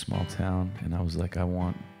felt like a small town. And I was like, I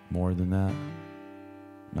want more than that.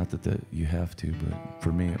 Not that you have to, but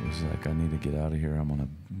for me, it was like, I need to get out of here. I'm going to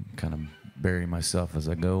kind of bury myself as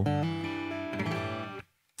I go.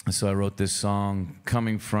 And so I wrote this song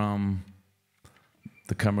coming from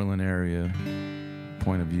the Cumberland area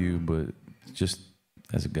point of view, but just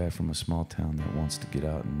as a guy from a small town that wants to get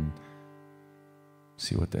out and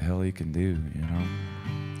see what the hell he can do, you know?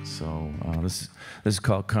 So this is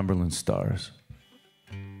called Cumberland Stars.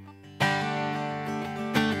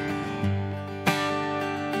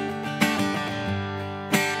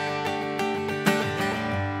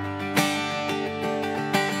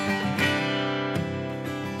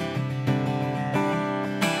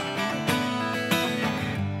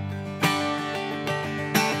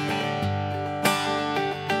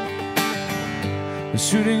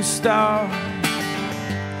 Shooting star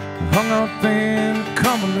hung up in the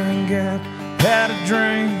Cumberland Gap. Had a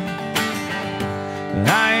dream and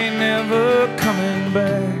I ain't never coming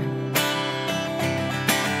back.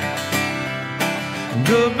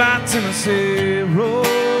 Goodbye Tennessee Rose.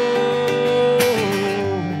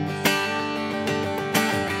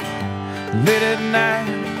 Late at night,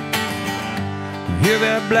 hear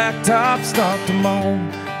that blacktop start to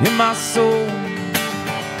moan in my soul.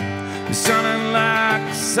 It's sounding like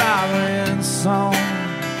a siren song.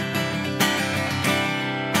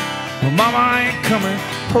 Well, Mama ain't coming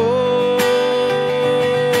home.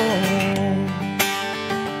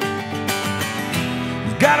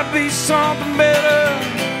 There's gotta be something better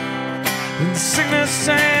than sickness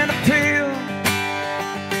and a pill.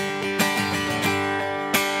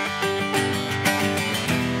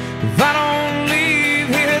 If I don't leave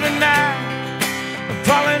here tonight, I'll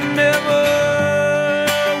probably never.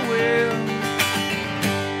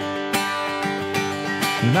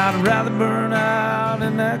 And I'd rather burn out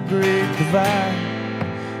in that great divide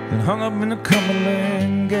than hung up in the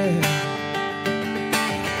Cumberland Gap.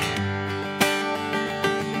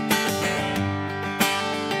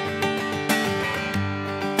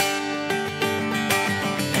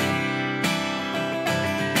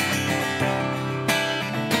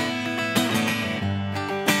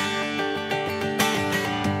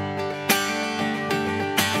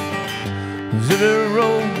 Zither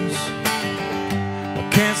rose, I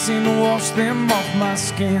can't seem to wash them off my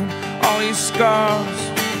skin. All these scars,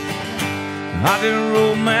 I didn't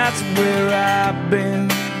romance where I've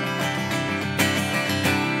been.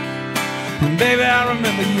 And baby, I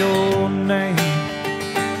remember your name.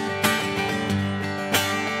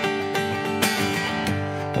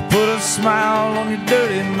 I put a smile on your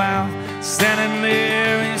dirty mouth, standing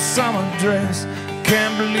there in your summer dress.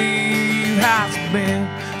 Can't believe how it's been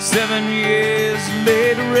 7 years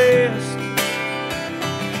laid to rest.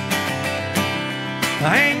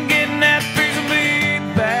 I ain't getting that piece of me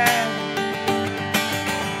back.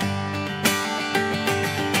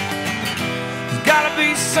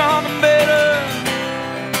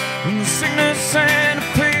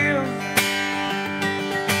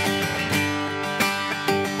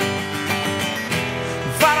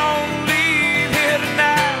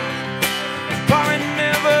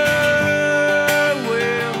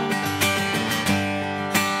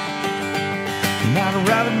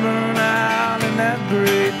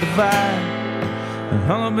 and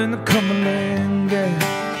hung up in the Cumberland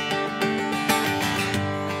Gap.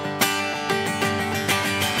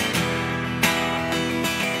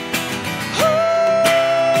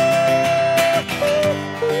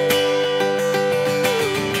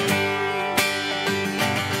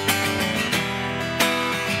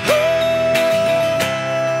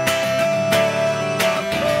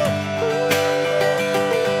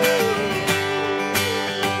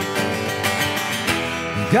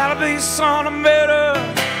 Gotta be something better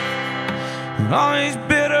than all these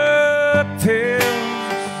bitter pills.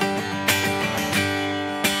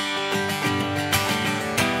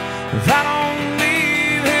 If I don't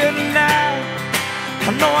leave here tonight, I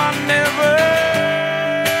know I never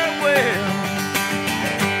will.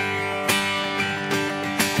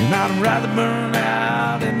 And I'd rather burn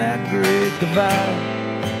out in that great divide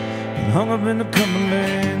than hung up in the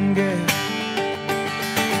Cumberland Gap.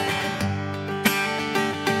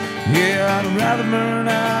 Yeah, I'd rather burn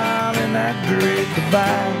out in that great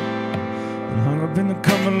divide than hung up in the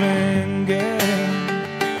Cumberland Gap.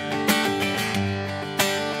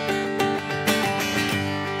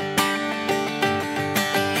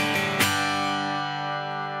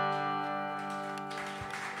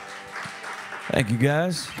 Thank you,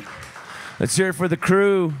 guys. Let's hear it for the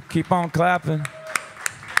crew. Keep on clapping.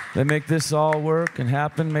 They make this all work and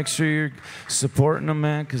happen. Make sure you're supporting them,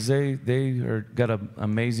 man, because they are got an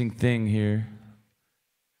amazing thing here.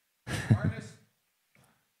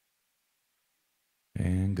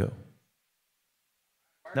 And go.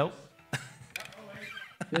 Nope.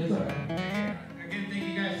 Again, thank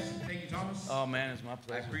you guys. Thank you, Thomas. Oh, man, it's my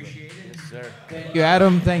pleasure. I appreciate it. Yes, sir. Thank you,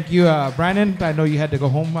 Adam. Thank you, Brannon. I know you had to go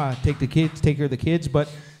home, take care of the kids, but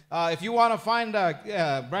if you want to find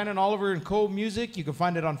Brannon Oliver and Co. music, you can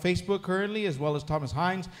find it on Facebook currently, as well as Thomas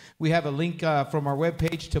Hinds. We have a link from our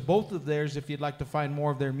webpage to both of theirs. If you'd like to find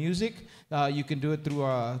more of their music, you can do it through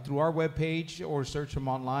our webpage or search them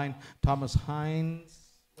online. Thomas Hinds.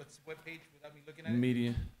 What's the webpage without me looking at it?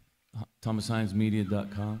 Media.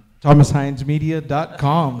 ThomasHindsMedia.com.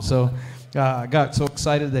 ThomasHindsMedia.com. So I got so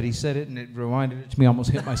excited that he said it, and it reminded me, I almost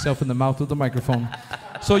hit myself in the mouth with the microphone.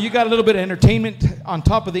 So you got a little bit of entertainment on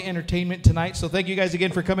top of the entertainment tonight. So thank you guys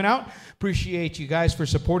again for coming out. Appreciate you guys for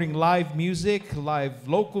supporting live music, live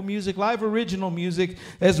local music, live original music,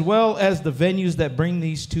 as well as the venues that bring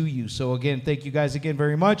these to you. So again, thank you guys again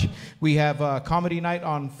very much. We have a comedy night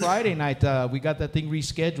on Friday night. We got that thing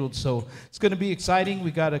rescheduled, so it's going to be exciting.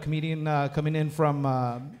 We got a comedian coming in from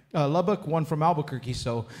Lubbock, one from Albuquerque.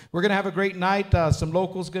 So we're going to have a great night. Some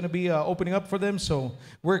locals going to be opening up for them. So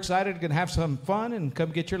we're excited. Going to have some fun and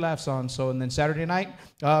come get your laughs on. So, and then Saturday night,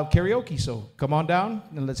 karaoke. So come on down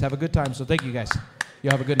and let's have a good time. So thank you guys. You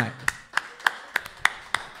have a good night.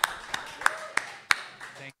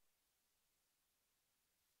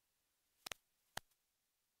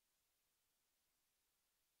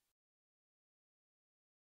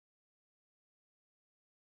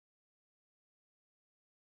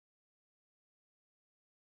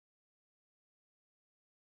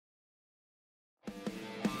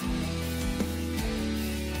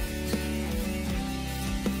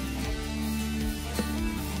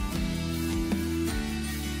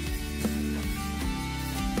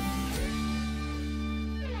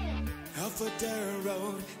 Off a dirt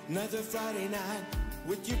road, another Friday night,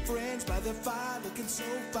 with your friends by the fire looking so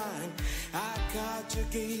fine. I caught your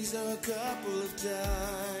gaze a couple of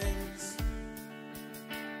times.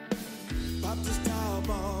 Popped the stop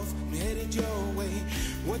off, I'm headed your way.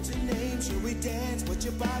 What's your name? Should we dance? What's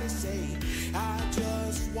your body say? I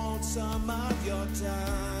just want some of your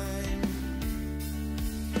time.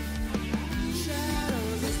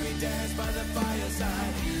 Shadows as we dance by the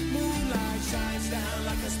fireside. Moonlight shines down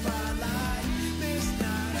like a spotlight. This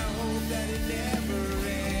night I hope that it never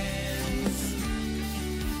ends.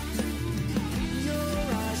 Your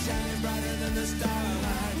eyes shining brighter than the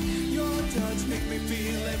starlight. Your touch make me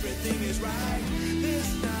feel everything is right.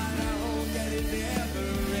 This night I hope that it never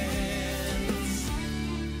ends.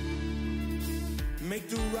 Make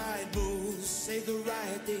the right moves, say the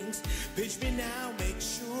right things. Pitch me now, make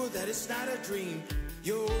sure that it's not a dream.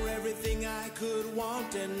 You're everything I could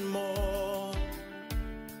want and more.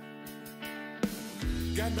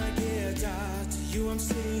 Got my guitar, to you I'm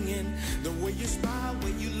singing. The way you smile,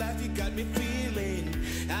 way you laugh, you got me feeling.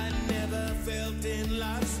 I never felt in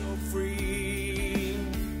life so free.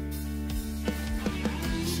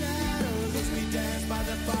 Shadows as we dance by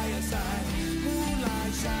the fireside.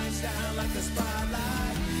 Moonlight shines down like a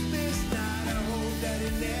spotlight. This night I hope that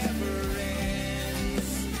it never ends.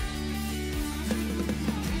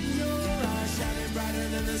 Your eyes shining brighter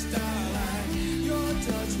than the starlight. Your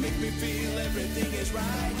touch make me feel everything is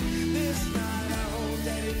right. This night I hope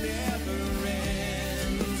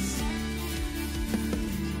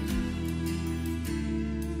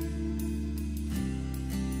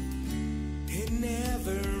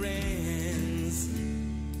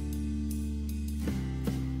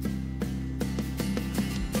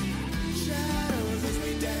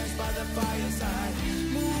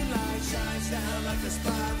the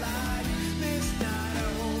spotlight. This night I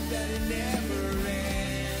hope that it never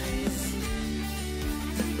ends.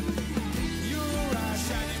 Your eyes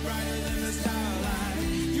shining brighter than the starlight.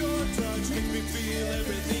 Your touch makes me feel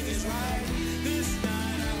everything is right. This night